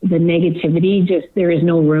the negativity, there is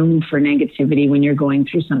no room for negativity when you're going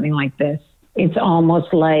through something like this. It's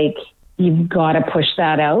almost like you've got to push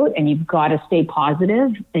that out and you've got to stay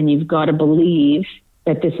positive and you've got to believe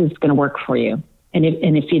that this is going to work for you. And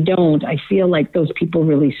if you don't, I feel like those people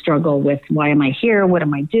really struggle with, why am I here? What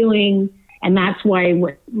am I doing? And that's why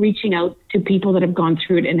reaching out to people that have gone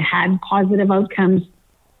through it and had positive outcomes,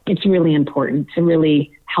 it's really important to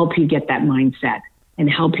really help you get that mindset and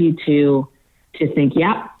help you to think,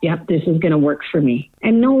 yep, this is going to work for me.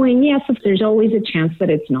 And knowing, yes, if there's always a chance that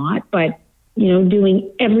it's not, but,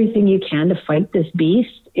 doing everything you can to fight this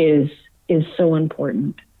beast is so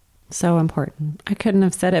important. So important. I couldn't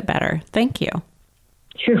have said it better. Thank you.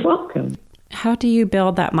 You're welcome. How do you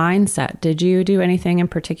build that mindset? Did you do anything in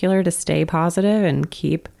particular to stay positive and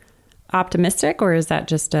keep optimistic, or is that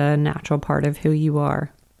just a natural part of who you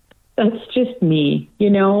are? That's just me.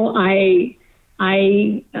 I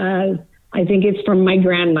think it's from my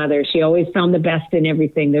grandmother. She always found the best in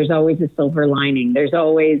everything. There's always a silver lining. There's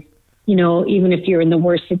always, even if you're in the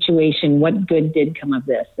worst situation, what good did come of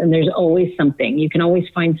this? And there's always something. You can always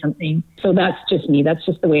find something. So that's just me. That's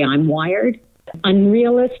just the way I'm wired.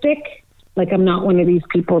 Unrealistic. Like, I'm not one of these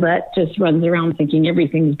people that just runs around thinking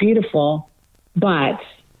everything's beautiful, but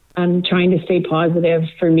I'm trying to stay positive.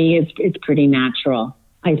 For me, it's pretty natural.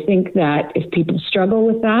 I think that if people struggle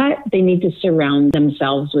with that, they need to surround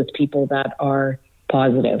themselves with people that are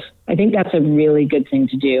positive. I think that's a really good thing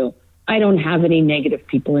to do. I don't have any negative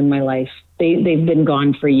people in my life. They've been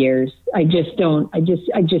gone for years. I just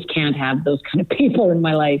can't have those kind of people in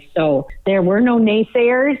my life. So there were no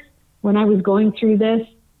naysayers when I was going through this.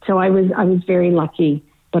 So I was very lucky,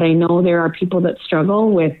 but I know there are people that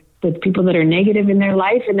struggle with the people that are negative in their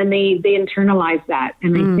life, and then they internalize that.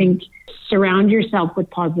 And I think surround yourself with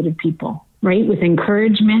positive people, right? With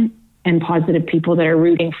encouragement and positive people that are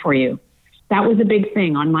rooting for you. That was a big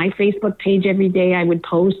thing. On my Facebook page every day I would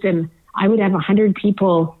post, and I would have 100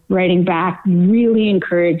 people writing back really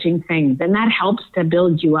encouraging things. And that helps to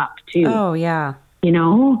build you up too. Oh, yeah. You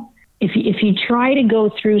know, if you try to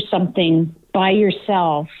go through something by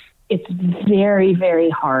yourself, it's very, very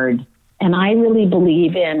hard. And I really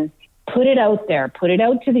believe in put it out there, put it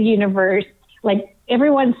out to the universe. Like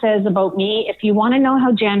everyone says about me, if you want to know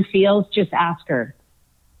how Jen feels, just ask her.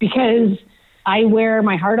 Because I wear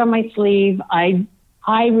my heart on my sleeve. I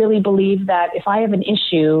really believe that if I have an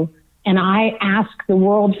issue and I ask the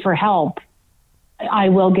world for help, I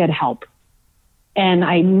will get help. And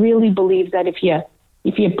I really believe that if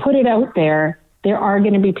you put it out there, there are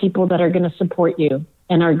going to be people that are going to support you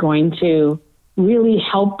and are going to really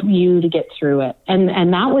help you to get through it. And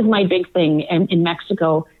that was my big thing in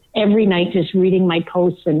Mexico. Every night, just reading my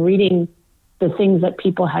posts and reading the things that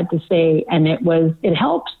people had to say. And it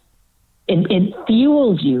helps. It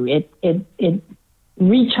fuels you. It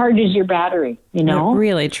recharges your battery, you know? It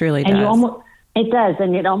really, truly does. And it does.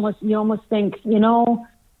 And you almost think, you know,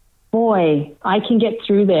 boy, I can get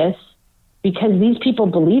through this because these people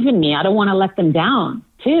believe in me. I don't want to let them down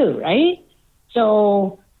too. Right.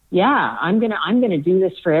 So yeah, I'm going to do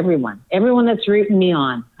this for everyone that's rooting me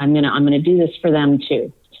on. I'm going to do this for them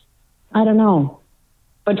too. I don't know.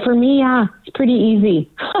 But for me, yeah, it's pretty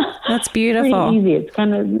easy. That's beautiful. Pretty easy. It's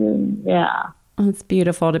kind of, yeah. It's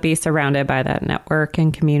beautiful to be surrounded by that network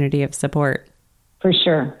and community of support. For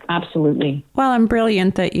sure. Absolutely. Well, and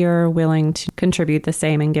brilliant that you're willing to contribute the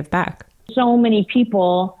same and give back. So many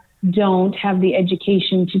people don't have the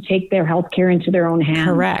education to take their healthcare into their own hands.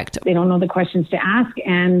 Correct. They don't know the questions to ask,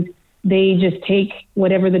 and they just take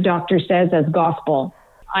whatever the doctor says as gospel.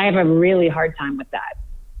 I have a really hard time with that.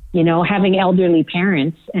 You know, having elderly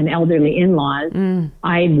parents and elderly in-laws,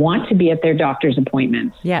 I want to be at their doctor's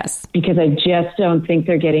appointments. Yes. Because I just don't think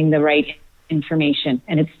they're getting the right information.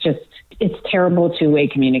 And it's terrible two-way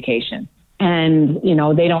communication. And, you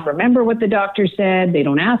know, they don't remember what the doctor said. They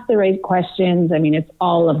don't ask the right questions. I mean, it's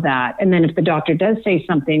all of that. And then if the doctor does say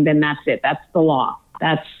something, then that's it. That's the law.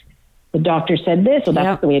 That's the doctor said this, so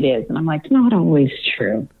that's the way it is. And I'm like, not always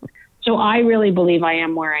true. So I really believe I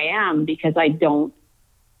am where I am because I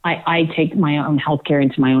take my own healthcare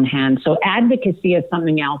into my own hands. So advocacy is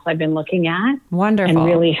something else I've been looking at. Wonderful. And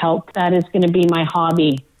really help. That is going to be my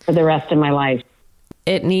hobby for the rest of my life.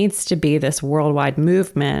 It needs to be this worldwide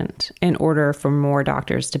movement in order for more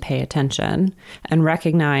doctors to pay attention and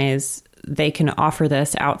recognize they can offer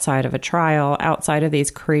this outside of a trial, outside of these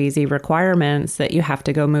crazy requirements that you have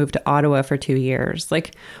to go move to Ottawa for 2 years.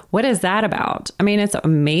 Like, what is that about? I mean, it's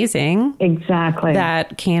amazing. Exactly.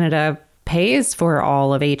 That Canada pays for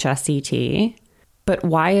all of HSCT, but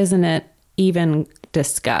why isn't it even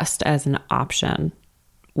discussed as an option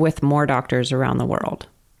with more doctors around the world?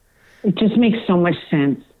 It just makes so much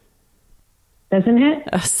sense, doesn't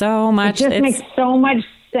it? So much. It just makes so much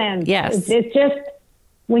sense. Yes. It's just,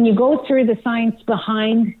 when you go through the science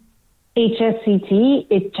behind HSCT,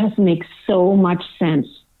 it just makes so much sense.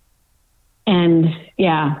 And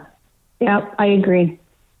yeah, I agree.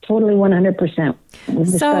 Totally 100%.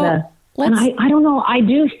 And I don't know. I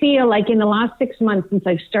do feel like in the last 6 months since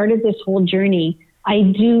I've started this whole journey, I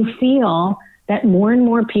do feel that more and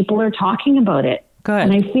more people are talking about it. Good.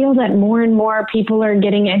 And I feel that more and more people are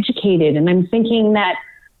getting educated. And I'm thinking that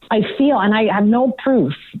I feel, and I have no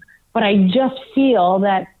proof, but I just feel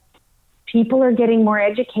that people are getting more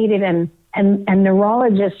educated and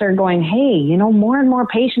neurologists are going, hey, you know, more and more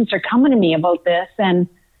patients are coming to me about this. And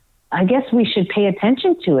I guess we should pay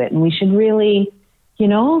attention to it. And we should really, you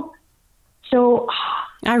know, so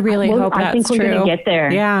I really hope that's true. I think we're going to get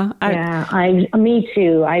there. Yeah. Me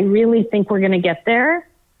too. I really think we're going to get there.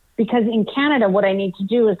 Because in Canada, what I need to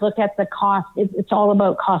do is look at the cost. It's all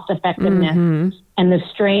about cost effectiveness and the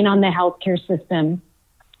strain on the healthcare system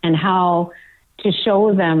and how to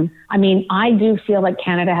show them. I mean, I do feel like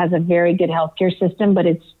Canada has a very good healthcare system, but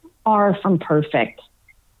it's far from perfect.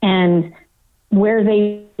 And where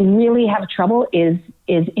they really have trouble is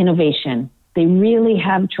innovation. They really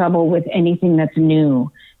have trouble with anything that's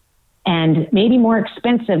new and maybe more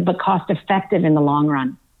expensive, but cost effective in the long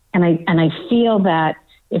run. And I feel that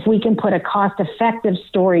if we can put a cost-effective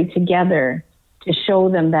story together to show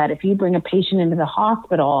them that if you bring a patient into the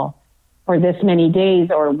hospital for this many days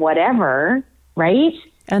or whatever, right?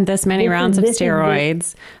 And this many rounds of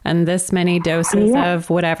steroids and this many doses of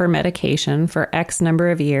whatever medication for X number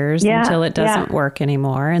of years until it doesn't work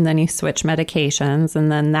anymore. And then you switch medications and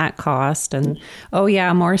then that cost and,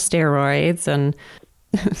 more steroids and...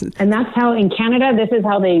 And that's how in Canada, this is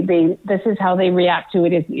how they react to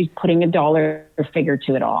it is putting a dollar figure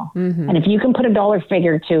to it all. Mm-hmm. And if you can put a dollar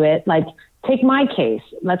figure to it, like take my case.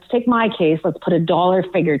 Let's take my case. Let's put a dollar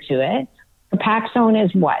figure to it. Copaxone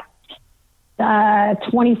is what?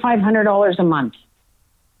 $2,500 a month,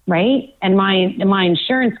 right? And my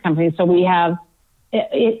insurance company, so we have,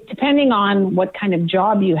 it depending on what kind of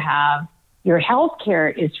job you have, your health care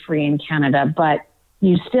is free in Canada, but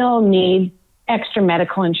you still need extra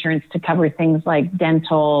medical insurance to cover things like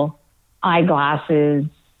dental, eyeglasses,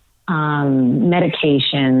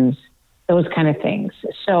 medications, those kind of things.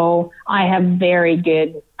 So I have very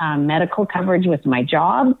good medical coverage with my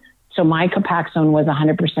job. So my Copaxone was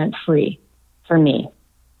 100% free for me.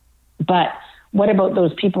 But what about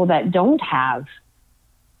those people that don't have,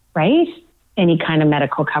 right, any kind of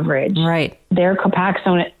medical coverage? Right. Their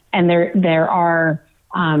Copaxone, and there are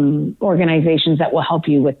organizations that will help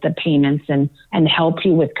you with the payments and help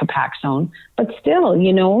you with Copaxone. But still,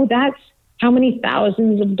 that's how many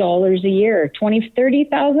thousands of dollars a year? 20,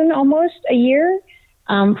 30,000 almost a year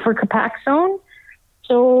for Copaxone.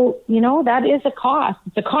 So, that is a cost.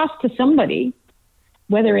 It's a cost to somebody,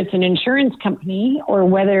 whether it's an insurance company or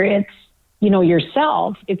whether it's,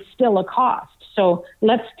 yourself, it's still a cost. So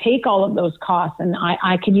let's take all of those costs. And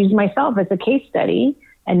I could use myself as a case study.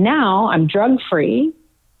 And now I'm drug-free.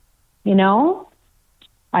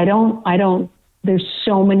 There's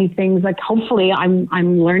so many things, like hopefully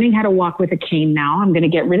I'm learning how to walk with a cane now. I'm going to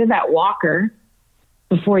get rid of that walker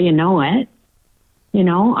before you know it.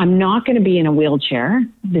 I'm not going to be in a wheelchair.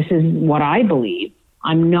 This is what I believe.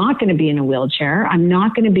 I'm not going to be in a wheelchair. I'm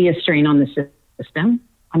not going to be a strain on the system.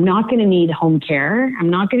 I'm not going to need home care. I'm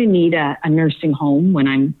not going to need a nursing home when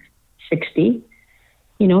I'm 60,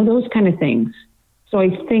 those kind of things. So I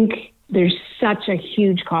think there's such a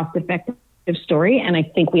huge cost-effective story, and I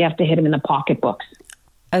think we have to hit them in the pocketbooks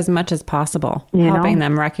as much as possible, helping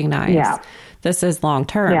them recognize this is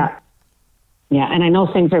long-term. Yeah, and I know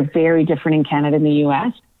things are very different in Canada and the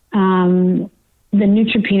U.S. The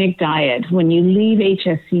neutropenic diet, when you leave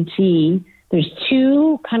HSCT, there's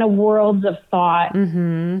two kind of worlds of thought.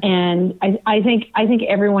 Mm-hmm. And I think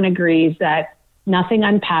everyone agrees that nothing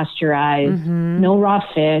unpasteurized, no raw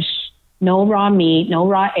fish, no raw meat, no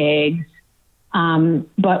raw eggs.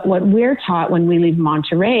 But what we're taught when we leave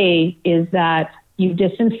Monterey is that you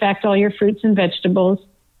disinfect all your fruits and vegetables,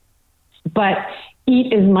 but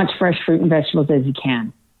eat as much fresh fruit and vegetables as you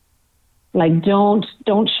can. Like don't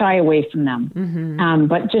shy away from them,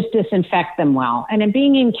 but just disinfect them well. And in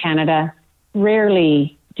being in Canada,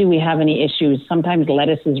 rarely do we have any issues. Sometimes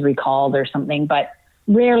lettuce is recalled or something, but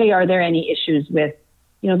rarely are there any issues with,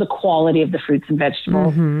 the quality of the fruits and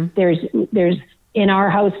vegetables. There's in our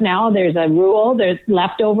house now, there's a rule. There's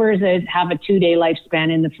leftovers that have a 2-day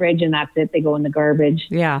lifespan in the fridge, and that's it. They go in the garbage.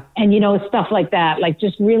 Yeah. And, stuff like that, like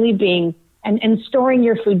just really being, and storing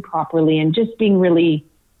your food properly and just being really,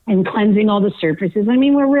 and cleansing all the surfaces. I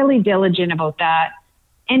mean, we're really diligent about that.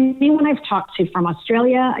 And anyone I've talked to from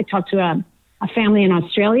Australia, I talked to a family in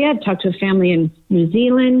Australia, I talked to a family in New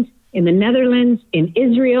Zealand, in the Netherlands, in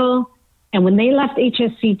Israel. And when they left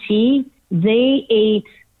HSCT, they ate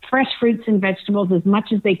fresh fruits and vegetables as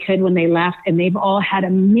much as they could when they left, and they've all had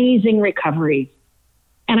amazing recoveries.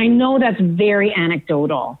 And I know that's very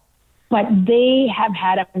anecdotal, but they have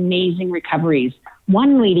had amazing recoveries.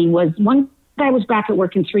 One guy was back at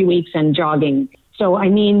work in 3 weeks and jogging. So,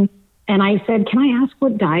 and I said, can I ask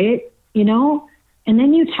what diet, And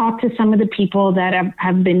then you talk to some of the people that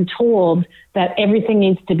have been told that everything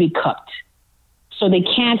needs to be cooked. So they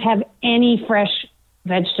can't have any fresh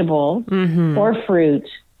vegetables or fruit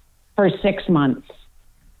for 6 months.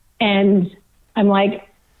 And I'm like,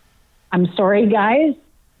 I'm sorry, guys,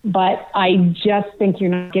 but I just think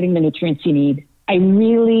you're not getting the nutrients you need. I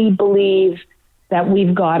really believe that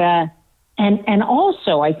we've got to, and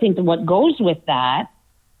also I think that what goes with that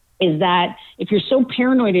is that if you're so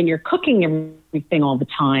paranoid and you're cooking everything all the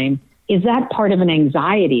time, is that part of an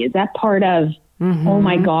anxiety? Is that part of, oh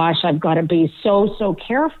my gosh, I've got to be so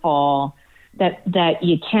careful that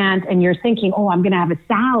you can't, and you're thinking, oh, I'm going to have a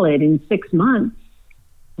salad in 6 months.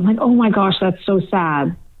 I'm like, oh my gosh, that's so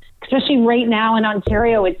sad. Especially right now in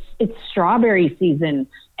Ontario, it's strawberry season,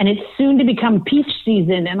 and it's soon to become peach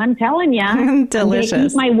season. And I'm telling you,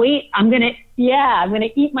 delicious. I'm going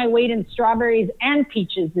to eat my weight in strawberries and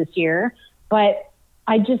peaches this year. But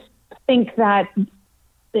I just think that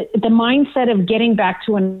the mindset of getting back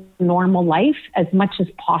to a normal life as much as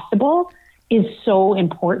possible is so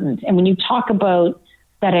important. And when you talk about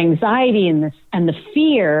that anxiety and the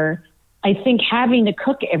fear, I think having to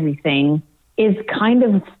cook everything is kind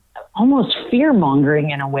of almost fear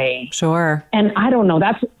mongering in a way. Sure. And I don't know,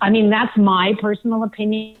 that's my personal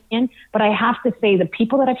opinion, but I have to say the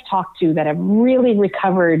people that I've talked to that have really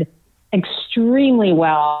recovered extremely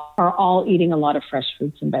well are all eating a lot of fresh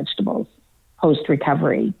fruits and vegetables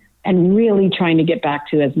post-recovery and really trying to get back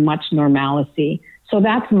to as much normalcy. So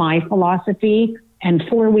that's my philosophy. And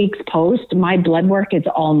 4 weeks post, my blood work is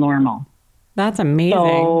all normal. That's amazing.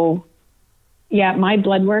 So, yeah, my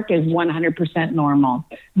blood work is 100% normal.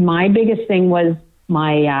 My biggest thing was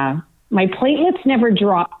my platelets never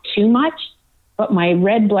dropped too much, but my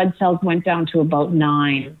red blood cells went down to about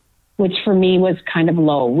 9, which for me was kind of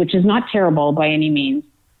low, which is not terrible by any means.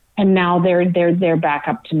 And now they're back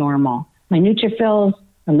up to normal. My neutrophils,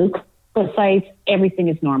 the leukocytes, everything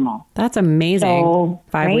is normal. That's amazing. So,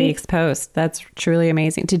 5 weeks post. That's truly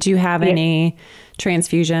amazing. Did you have any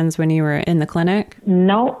transfusions when you were in the clinic?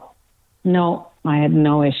 No, I had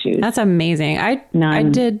no issues. That's amazing. I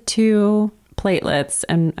did 2 platelets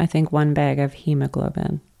and I think 1 bag of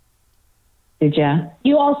hemoglobin. Did you?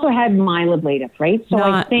 You also had myeloablative, right? So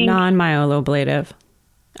I think non-myeloablative.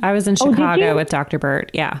 I was in Chicago with Dr.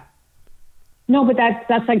 Burt. Yeah. No, but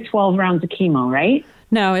that's like 12 rounds of chemo, right?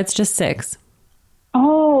 No, it's just 6.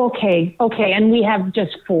 Oh, okay. And we have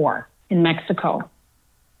just 4 in Mexico.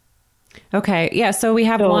 Okay. Yeah. So we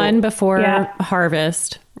have 1 before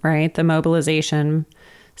harvest, right? The mobilization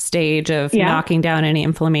stage of knocking down any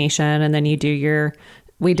inflammation. And then you do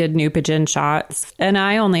we did Neupogen shots, and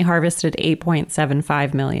I only harvested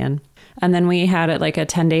 8.75 million. And then we had like a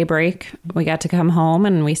 10-day break. We got to come home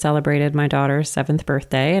and we celebrated my daughter's 7th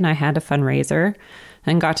birthday, and I had a fundraiser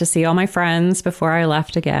and got to see all my friends before I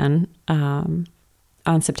left again on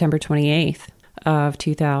September 28th of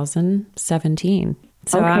 2017.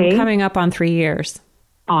 So I'm coming up on 3 years.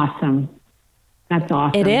 Awesome. That's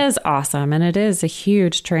awesome. It is awesome. And it is a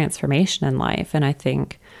huge transformation in life. And I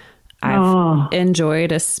think I've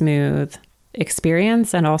enjoyed a smooth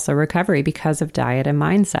experience and also recovery because of diet and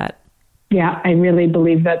mindset. Yeah, I really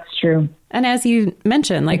believe that's true. And as you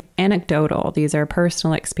mentioned, like anecdotal, these are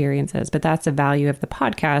personal experiences, but that's the value of the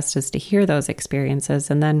podcast, is to hear those experiences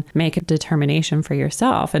and then make a determination for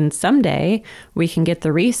yourself. And someday we can get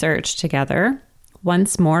the research together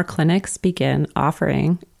once more clinics begin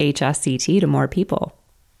offering HSCT to more people.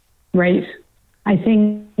 Right. I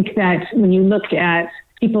think that when you look at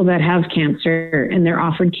people that have cancer and they're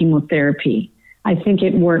offered chemotherapy, I think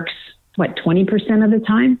it works, 20% of the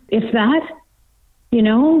time, if that,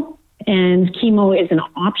 and chemo is an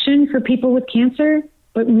option for people with cancer.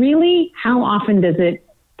 But really, how often does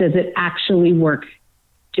it actually work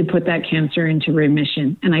to put that cancer into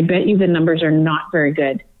remission? And I bet you the numbers are not very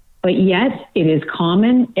good. But yet it is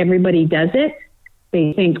common. Everybody does it.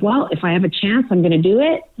 They think, well, if I have a chance, I'm going to do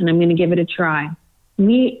it and I'm going to give it a try.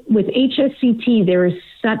 With HSCT, there is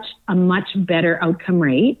such a much better outcome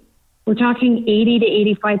rate. We're talking 80 to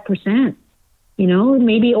 85%,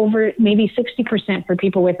 maybe 60% for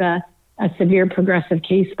people with a severe progressive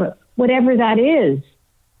case, but whatever that is,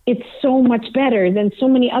 it's so much better than so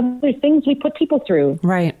many other things we put people through.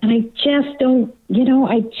 Right. And I just don't,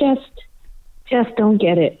 just don't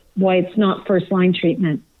get it, why it's not first line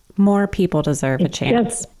treatment. More people deserve a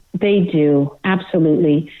chance. They do.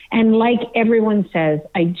 Absolutely. And like everyone says,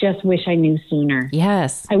 I just wish I knew sooner.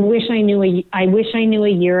 Yes. I wish I knew a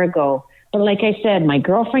year ago. But like I said, my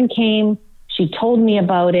girlfriend came, she told me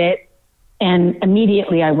about it, and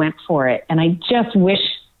immediately I went for it. And I just wish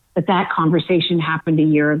that conversation happened a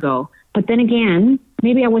year ago. But then again,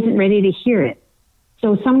 maybe I wasn't ready to hear it.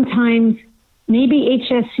 So sometimes maybe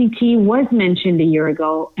HSCT was mentioned a year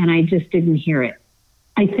ago and I just didn't hear it.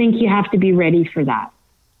 I think you have to be ready for that.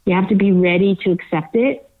 You have to be ready to accept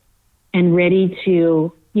it and ready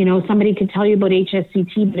to, somebody could tell you about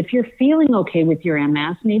HSCT, but if you're feeling okay with your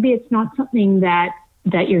MS, maybe it's not something that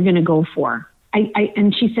you're going to go for.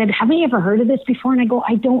 And she said, haven't you ever heard of this before? And I go,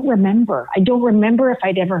 I don't remember. I don't remember if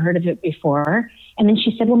I'd ever heard of it before. And then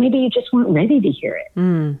she said, well, maybe you just weren't ready to hear it.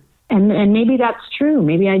 And maybe that's true.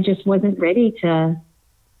 Maybe I just wasn't ready to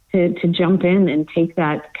jump in and take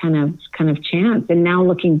that kind of chance. And now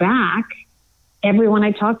looking back, everyone I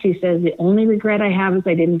talk to says the only regret I have is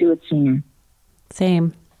I didn't do it sooner.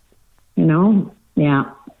 Same. Yeah.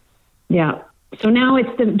 So now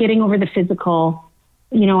it's getting over the physical.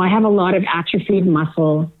 I have a lot of atrophied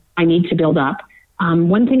muscle I need to build up.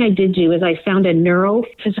 One thing I did do is I found a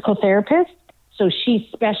neurophysical therapist. So she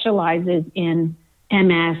specializes in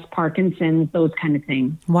MS, Parkinson's, those kind of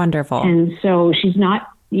things. Wonderful. And so she's not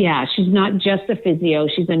just a physio,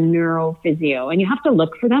 she's a neurophysio. And you have to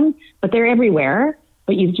look for them, but they're everywhere,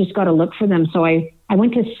 but you've just got to look for them. So I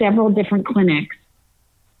went to several different clinics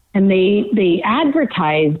and they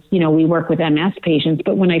advertise, we work with MS patients,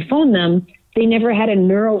 but when I phoned them, they never had a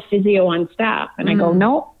neurophysio on staff. And I go,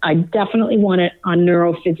 no, I definitely want a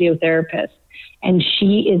neurophysiotherapist. And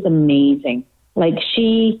she is amazing. Like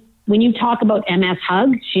when you talk about MS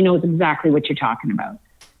hug, she knows exactly what you're talking about.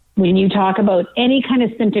 When you talk about any kind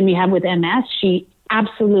of symptom you have with MS, she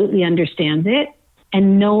absolutely understands it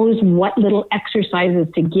and knows what little exercises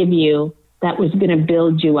to give you that was going to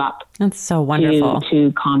build you up. That's so wonderful.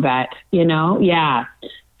 To combat, Yeah.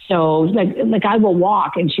 So like I will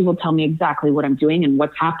walk and she will tell me exactly what I'm doing and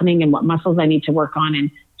what's happening and what muscles I need to work on.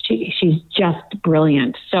 And she's just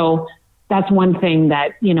brilliant. So that's one thing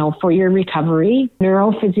that, for your recovery,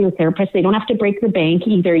 neurophysiotherapists, they don't have to break the bank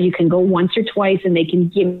either. You can go once or twice and they can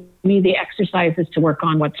give me the exercises to work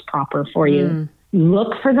on what's proper for you.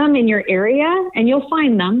 Look for them in your area and you'll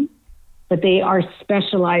find them, but they are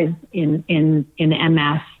specialized in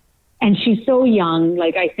MS. And she's so young.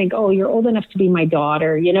 Like I think, oh, you're old enough to be my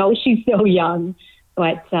daughter. She's so young,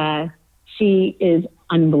 but she is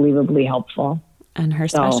unbelievably helpful. And her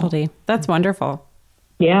specialty. That's wonderful.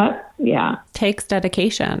 Yeah. Yeah. Takes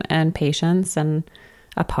dedication and patience and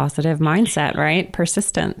a positive mindset, right?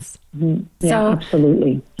 Persistence. Mm-hmm. Yeah,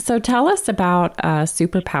 absolutely. So tell us about a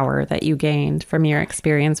superpower that you gained from your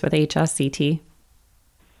experience with HSCT.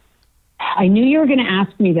 I knew you were going to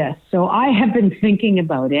ask me this, so I have been thinking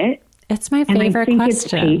about it. It's my favorite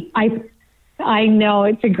question. I know,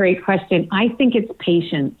 it's a great question. I think it's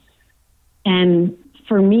patience. And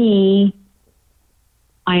for me,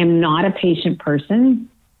 I am not a patient person.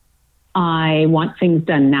 I want things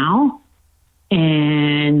done now.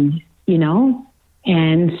 And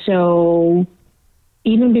so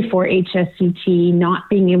even before HSCT, not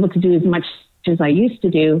being able to do as much as I used to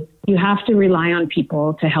do, you have to rely on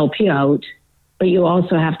people to help you out, but you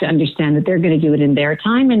also have to understand that they're going to do it in their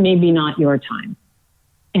time and maybe not your time.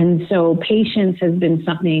 And so patience has been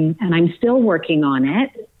something, and I'm still working on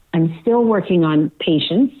it. I'm still working on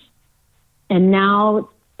patience. And now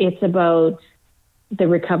it's about the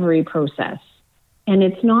recovery process. And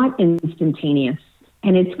it's not instantaneous,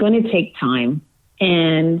 and it's going to take time.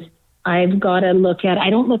 And I've got to I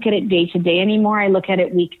don't look at it day to day anymore. I look at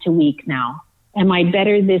it week to week now. Am I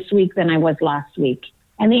better this week than I was last week?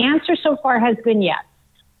 And the answer so far has been yes.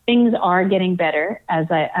 Things are getting better as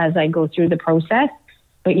I go through the process.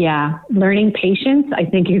 But yeah, learning patience, I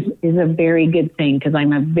think is a very good thing because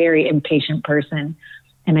I'm a very impatient person.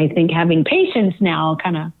 And I think having patience now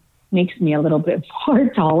kind of makes me a little bit more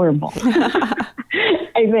tolerable.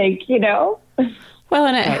 I think, Well,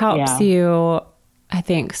 and it helps you, I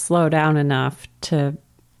think, slow down enough to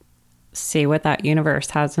see what that universe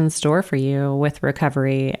has in store for you with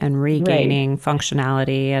recovery and regaining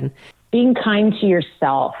functionality and being kind to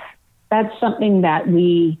yourself. That's something that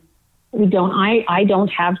we don't. I don't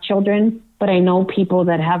have children, but I know people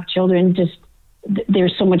that have children. Just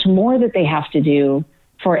there's so much more that they have to do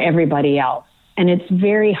for everybody else, and it's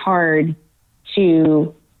very hard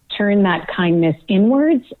to turn that kindness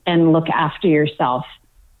inwards and look after yourself.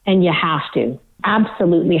 And you have to.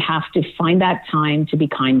 Absolutely have to find that time to be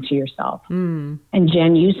kind to yourself. And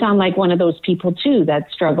Jen, you sound like one of those people too that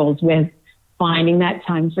struggles with finding that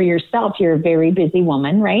time for yourself. You're a very busy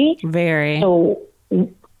woman, right? Very. So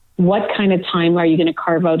what kind of time are you going to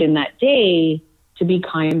carve out in that day to be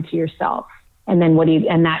kind to yourself? And then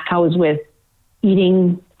and that goes with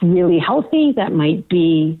eating really healthy. That might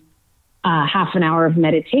be half an hour of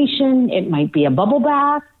meditation. It might be a bubble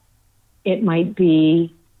bath. It might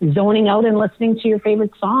be zoning out and listening to your favorite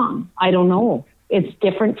song. I don't know. It's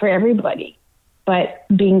different for everybody, but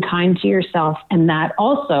being kind to yourself. And that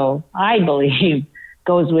also, I believe,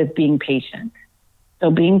 goes with being patient. So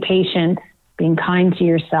being patient, being kind to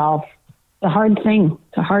yourself, it's a hard thing.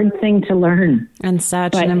 It's a hard thing to learn. And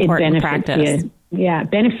such an important practice. It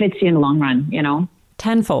benefits you in the long run,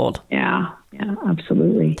 Tenfold. Yeah,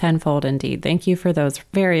 absolutely. Tenfold indeed. Thank you for those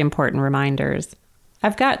very important reminders.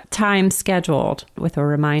 I've got time scheduled with a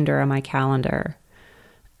reminder on my calendar.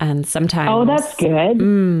 And sometimes... Oh, that's good.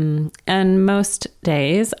 And most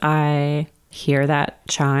days I hear that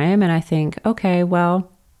chime and I think, okay,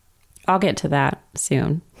 well, I'll get to that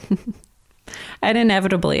soon. And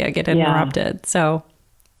inevitably I get interrupted. Yeah. So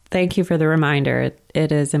thank you for the reminder.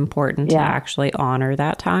 It is important to actually honor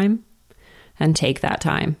that time and take that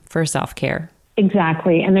time for self-care.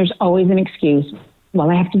 Exactly. And there's always an excuse. Well,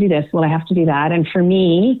 I have to do this. Well, I have to do that. And for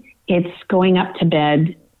me, it's going up to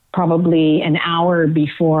bed probably an hour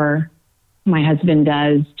before my husband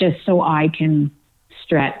does, just so I can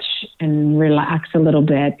stretch and relax a little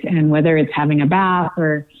bit. And whether it's having a bath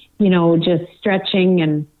or, just stretching.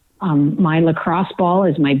 And my lacrosse ball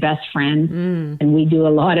is my best friend. And we do a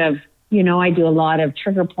lot of I do a lot of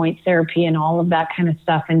trigger point therapy and all of that kind of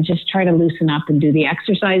stuff, and just try to loosen up and do the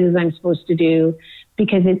exercises I'm supposed to do,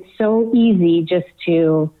 because it's so easy just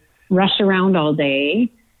to rush around all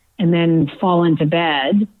day and then fall into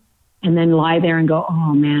bed and then lie there and go,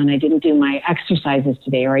 oh man, I didn't do my exercises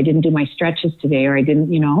today, or I didn't do my stretches today, or I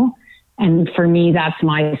didn't, And for me, that's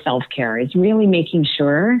my self-care, is really making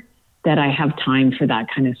sure that I have time for that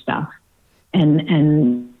kind of stuff,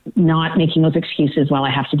 and not making those excuses, well, I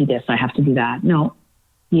have to do this, I have to do that. No,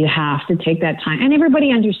 you have to take that time. And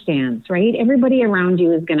everybody understands, right? Everybody around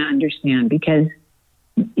you is going to understand, because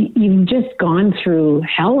you've just gone through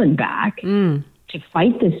hell and back to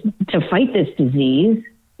fight this disease.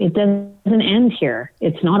 It doesn't end here.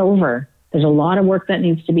 It's not over. There's a lot of work that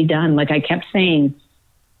needs to be done. Like I kept saying,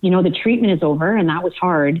 the treatment is over, and that was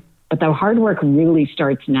hard, but the hard work really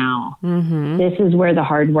starts now. Mm-hmm. This is where the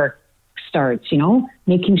hard work starts,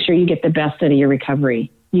 making sure you get the best out of your recovery.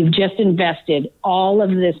 You've just invested all of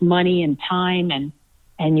this money and time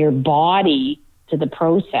and your body to the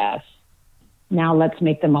process. Now let's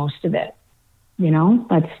make the most of it.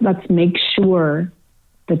 Let's make sure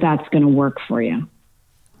that that's going to work for you.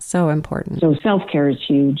 So important. So self-care is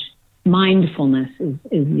huge. Mindfulness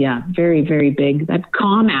is very, very big. That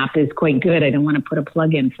Calm app is quite good. I don't want to put a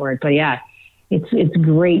plug in for it, but yeah, it's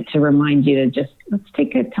great to remind you to let's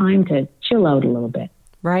take a time to chill out a little bit.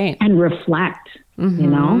 Right. And reflect,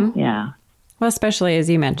 Yeah. Well, especially as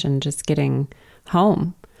you mentioned, just getting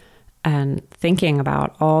home and thinking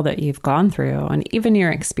about all that you've gone through, and even your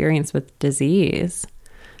experience with disease,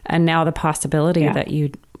 and now the possibility that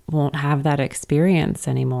you won't have that experience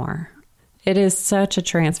anymore. It is such a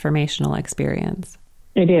transformational experience.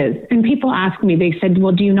 It is. And people ask me, they said,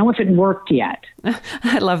 well, do you know if it worked yet?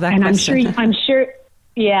 I love that and question. I'm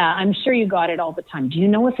sure you got it all the time. Do you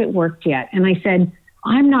know if it worked yet? And I said,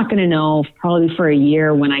 I'm not going to know probably for a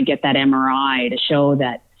year when I get that MRI to show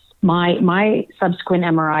that my subsequent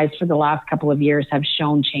MRIs for the last couple of years have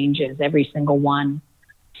shown changes, every single one.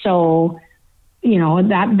 So,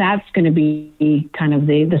 that's going to be kind of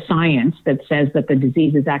the science that says that the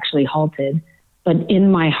disease is actually halted. But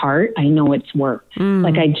in my heart, I know it's worked.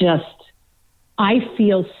 Like I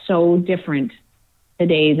feel so different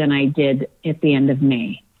today than I did at the end of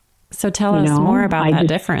May. So tell us more about that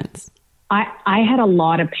difference. I had a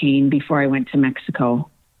lot of pain before I went to Mexico,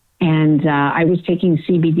 and I was taking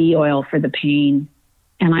CBD oil for the pain,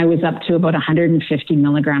 and I was up to about 150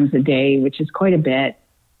 milligrams a day, which is quite a bit,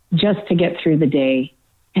 just to get through the day,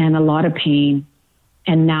 and a lot of pain.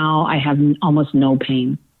 And now I have almost no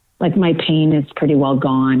pain. Like my pain is pretty well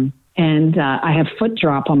gone. And I have foot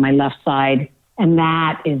drop on my left side. And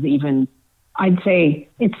that is even, I'd say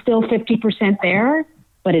it's still 50% there,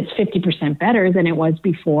 but it's 50% better than it was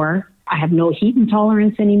before. I have no heat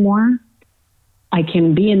intolerance anymore. I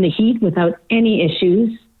can be in the heat without any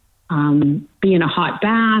issues. Be in a hot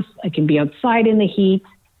bath. I can be outside in the heat.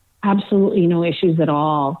 Absolutely no issues at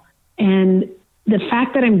all. And the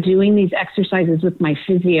fact that I'm doing these exercises with my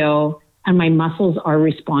physio and my muscles are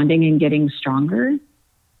responding and getting stronger.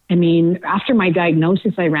 I mean, after my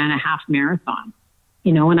diagnosis, I ran a half marathon,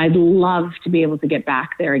 and I'd love to be able to get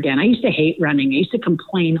back there again. I used to hate running. I used to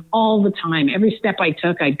complain all the time. Every step I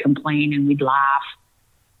took, I'd complain and we'd laugh.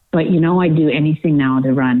 But, I'd do anything now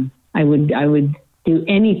to run. I would do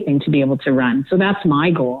anything to be able to run. So that's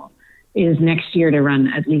my goal, is next year to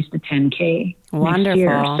run at least a 10K. Wonderful. Next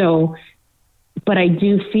year. So, but I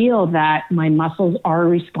do feel that my muscles are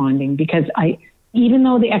responding, because even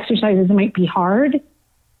though the exercises might be hard,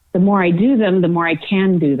 the more I do them, the more I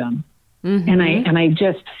can do them. Mm-hmm. And I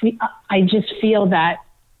just feel that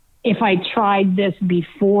if I tried this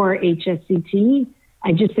before HSCT,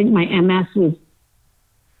 I just think my MS was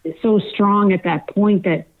so strong at that point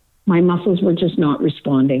that my muscles were just not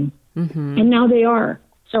responding. Mm-hmm. And now they are.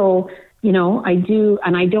 So, I do,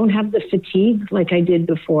 and I don't have the fatigue like I did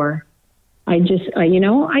before. I just, I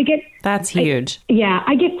get... That's huge.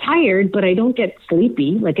 I get tired, but I don't get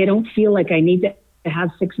sleepy. Like, I don't feel like I need to have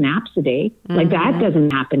 6 naps a day. Mm-hmm. Like, that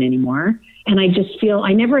doesn't happen anymore. And I just feel,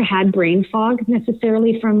 I never had brain fog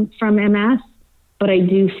necessarily from MS, but I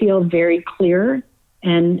do feel very clear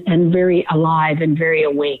and very alive and very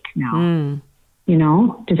awake now.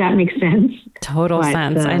 Does that make sense? Total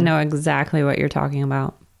sense. I know exactly what you're talking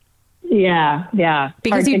about. Yeah.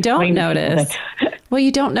 Because you don't notice. Well,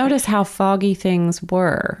 you don't notice how foggy things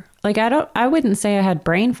were. Like, I wouldn't say I had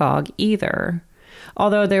brain fog either.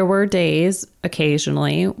 Although there were days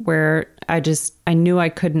occasionally where I knew I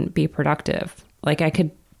couldn't be productive. Like, I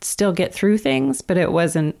could still get through things, but it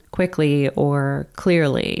wasn't quickly or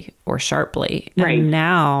clearly or sharply. Right. And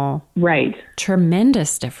now, right.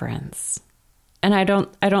 Tremendous difference. And I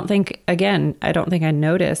don't think I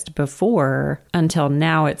noticed before until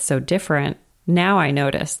now. It's so different. Now I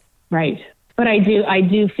notice. Right. But I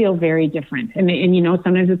do feel very different. And you know,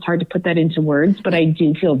 sometimes it's hard to put that into words, but I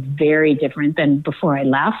do feel very different than before I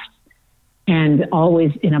left, and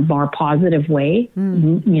always in a more positive way.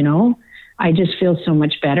 You know, I just feel so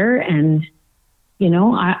much better. And, you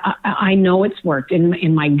know, I know it's worked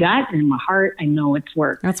in my gut and in my heart. I know it's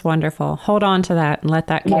worked. That's wonderful. Hold on to that and let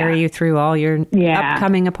that carry you through all your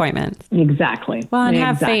upcoming appointments. Exactly. Well, and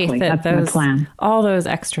have faith that plan. All those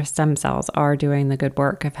extra stem cells are doing the good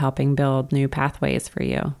work of helping build new pathways for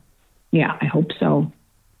you. Yeah, I hope so.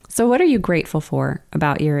 So what are you grateful for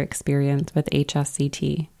about your experience with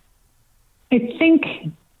HSCT? I think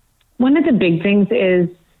one of the big things is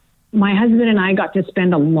my husband and I got to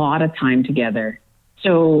spend a lot of time together.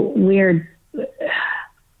 So we've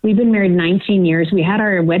been married 19 years. We had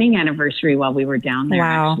our wedding anniversary while we were down there,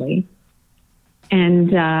 actually. And,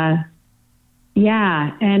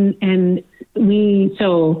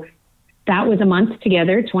 so that was a month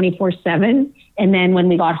together, 24/7. And then when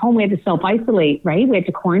we got home, we had to self-isolate, right? We had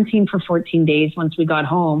to quarantine for 14 days once we got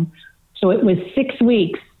home. So it was 6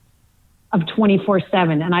 weeks of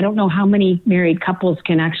 24/7. And I don't know how many married couples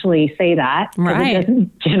can actually say that. Right. It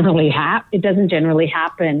doesn't generally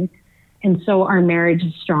happen. And so our marriage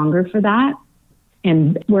is stronger for that.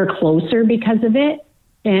 And we're closer because of it.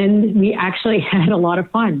 And we actually had a lot of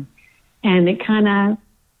fun. And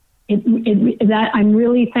I'm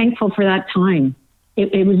really thankful for that time.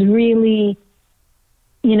 It was really,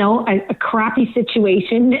 you know, a crappy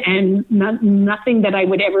situation and nothing that I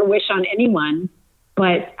would ever wish on anyone.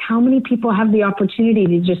 But how many people have the opportunity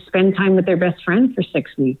to just spend time with their best friend for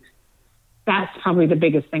 6 weeks? That's probably the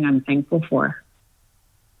biggest thing I'm thankful for.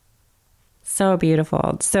 So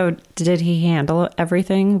beautiful. So did he handle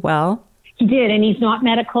everything well? He did, and he's not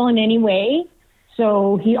medical in any way.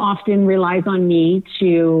 So he often relies on me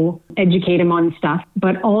to educate him on stuff.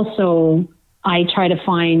 But also I try to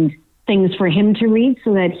find things for him to read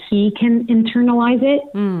so that he can internalize it.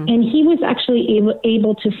 And he was actually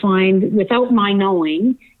able to find, without my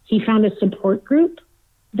knowing, he found a support group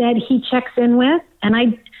that he checks in with.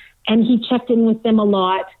 And he checked in with them a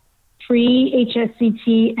lot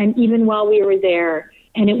pre-HSCT and even while we were there.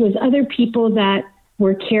 And it was other people that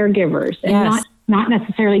were caregivers and not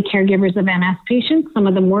necessarily caregivers of MS patients. Some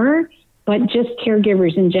of them were, but just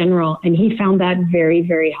caregivers in general. And he found that very,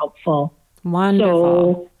 very helpful.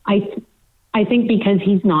 Wonderful. So I think because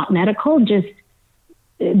he's not medical, just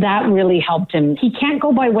that really helped him. He can't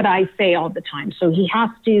go by what I say all the time. So he has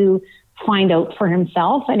to find out for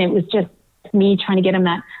himself. And it was just me trying to get him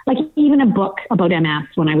that, like even a book about MS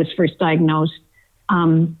when I was first diagnosed,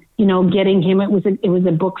 you know, getting him, it was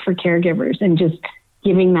a book for caregivers and just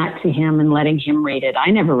giving that to him and letting him read it. I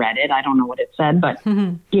never read it. I don't know what it said, but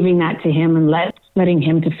giving that to him and letting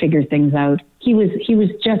him to figure things out. He was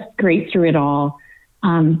just great through it all.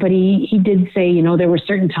 But he did say, you know, there were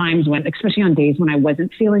certain times when, especially on days when I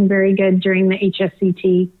wasn't feeling very good during the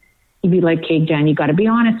HSCT, he'd be like, "Okay, Jen, you got to be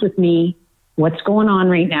honest with me. What's going on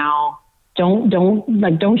right now? Don't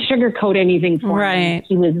sugarcoat anything for me."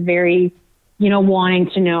 He was very, you know, wanting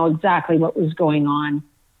to know exactly what was going on.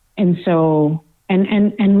 And so,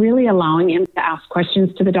 and really allowing him to ask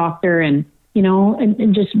questions to the doctor and, you know,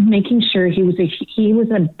 and just making sure he was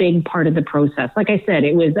a big part of the process. Like I said,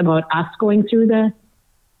 it was about us going through the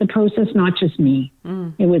process, not just me.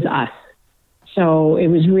 It was us. So it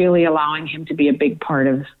was really allowing him to be a big part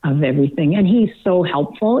of everything. And he's so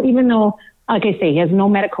helpful, even though, like I say, he has no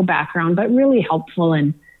medical background, but really helpful.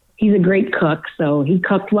 And he's a great cook. So he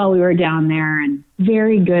cooked while we were down there and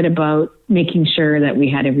very good about making sure that we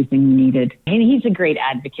had everything we needed. And he's a great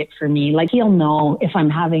advocate for me. Like he'll know if I'm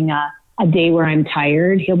having a day where I'm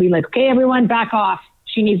tired, he'll be like, "Okay, everyone back off.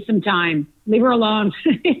 She needs some time. Leave her alone."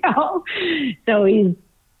 You know? So he's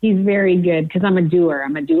very good because I'm a doer.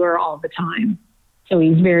 I'm a doer all the time. So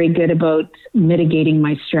he's very good about mitigating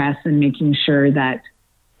my stress and making sure that,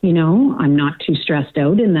 you know, I'm not too stressed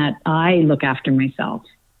out and that I look after myself,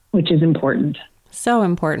 which is important. So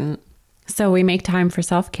important. So we make time for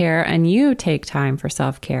self-care and you take time for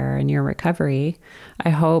self-care in your recovery. I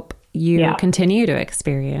hope you continue to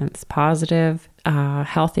experience positive,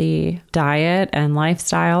 healthy diet and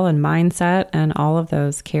lifestyle and mindset, and all of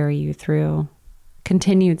those carry you through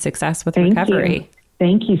continued success with recovery.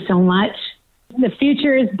 Thank you so much. The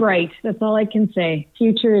future is bright. That's all I can say.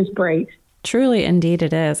 Future is bright. Truly, indeed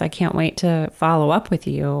it is. I can't wait to follow up with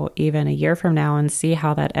you even a year from now and see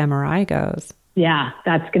how that MRI goes. Yeah,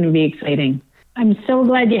 that's going to be exciting. I'm so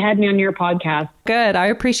glad you had me on your podcast. Good. I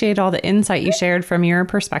appreciate all the insight you shared from your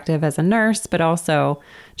perspective as a nurse, but also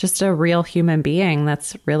just a real human being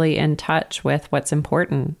that's really in touch with what's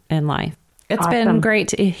important in life. It's been great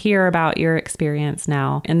to hear about your experience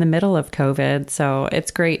now in the middle of COVID. So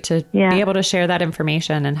it's great to be able to share that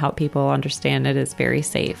information and help people understand it is very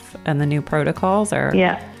safe. And the new protocols are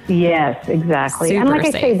yes, exactly. And like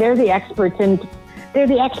I say, they're the experts in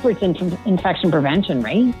infection prevention,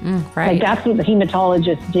 right? Right. Like that's what the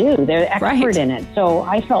hematologists do. They're the expert in it. So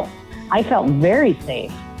I felt very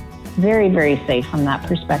safe, very, very safe from that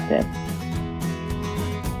perspective.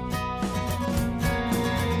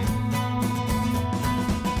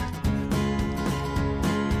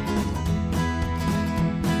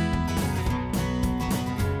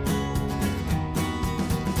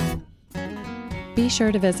 Be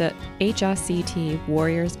sure to visit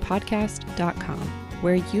hsctwarriorspodcast.com,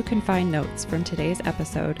 where you can find notes from today's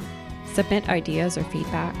episode, submit ideas or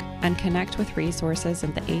feedback, and connect with resources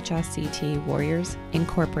of the HSCT Warriors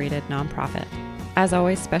Incorporated nonprofit. As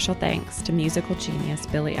always, special thanks to musical genius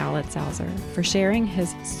Billy Alitzhauser for sharing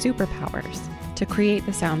his superpowers to create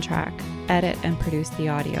the soundtrack, edit, and produce the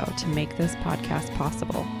audio to make this podcast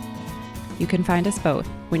possible. You can find us both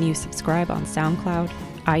when you subscribe on SoundCloud,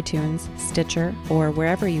 iTunes, Stitcher, or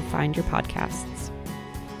wherever you find your podcasts.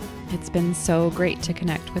 It's been so great to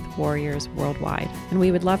connect with warriors worldwide, and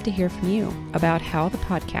we would love to hear from you about how the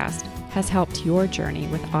podcast has helped your journey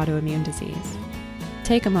with autoimmune disease.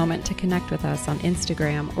 Take a moment to connect with us on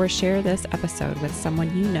Instagram or share this episode with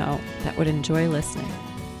someone you know that would enjoy listening.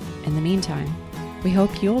 In the meantime, we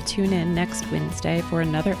hope you'll tune in next Wednesday for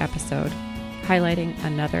another episode highlighting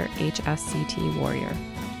another HSCT warrior.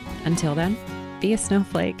 Until then, be a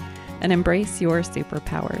snowflake and embrace your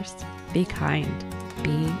superpowers. Be kind.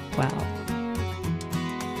 Be well.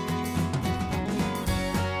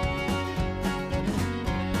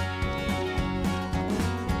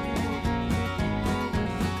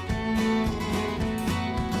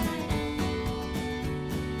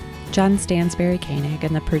 Jen Stansberry Koenig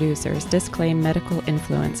and the producers disclaim medical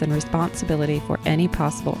influence and responsibility for any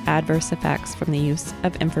possible adverse effects from the use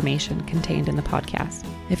of information contained in the podcast.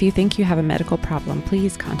 If you think you have a medical problem,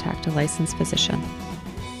 please contact a licensed physician.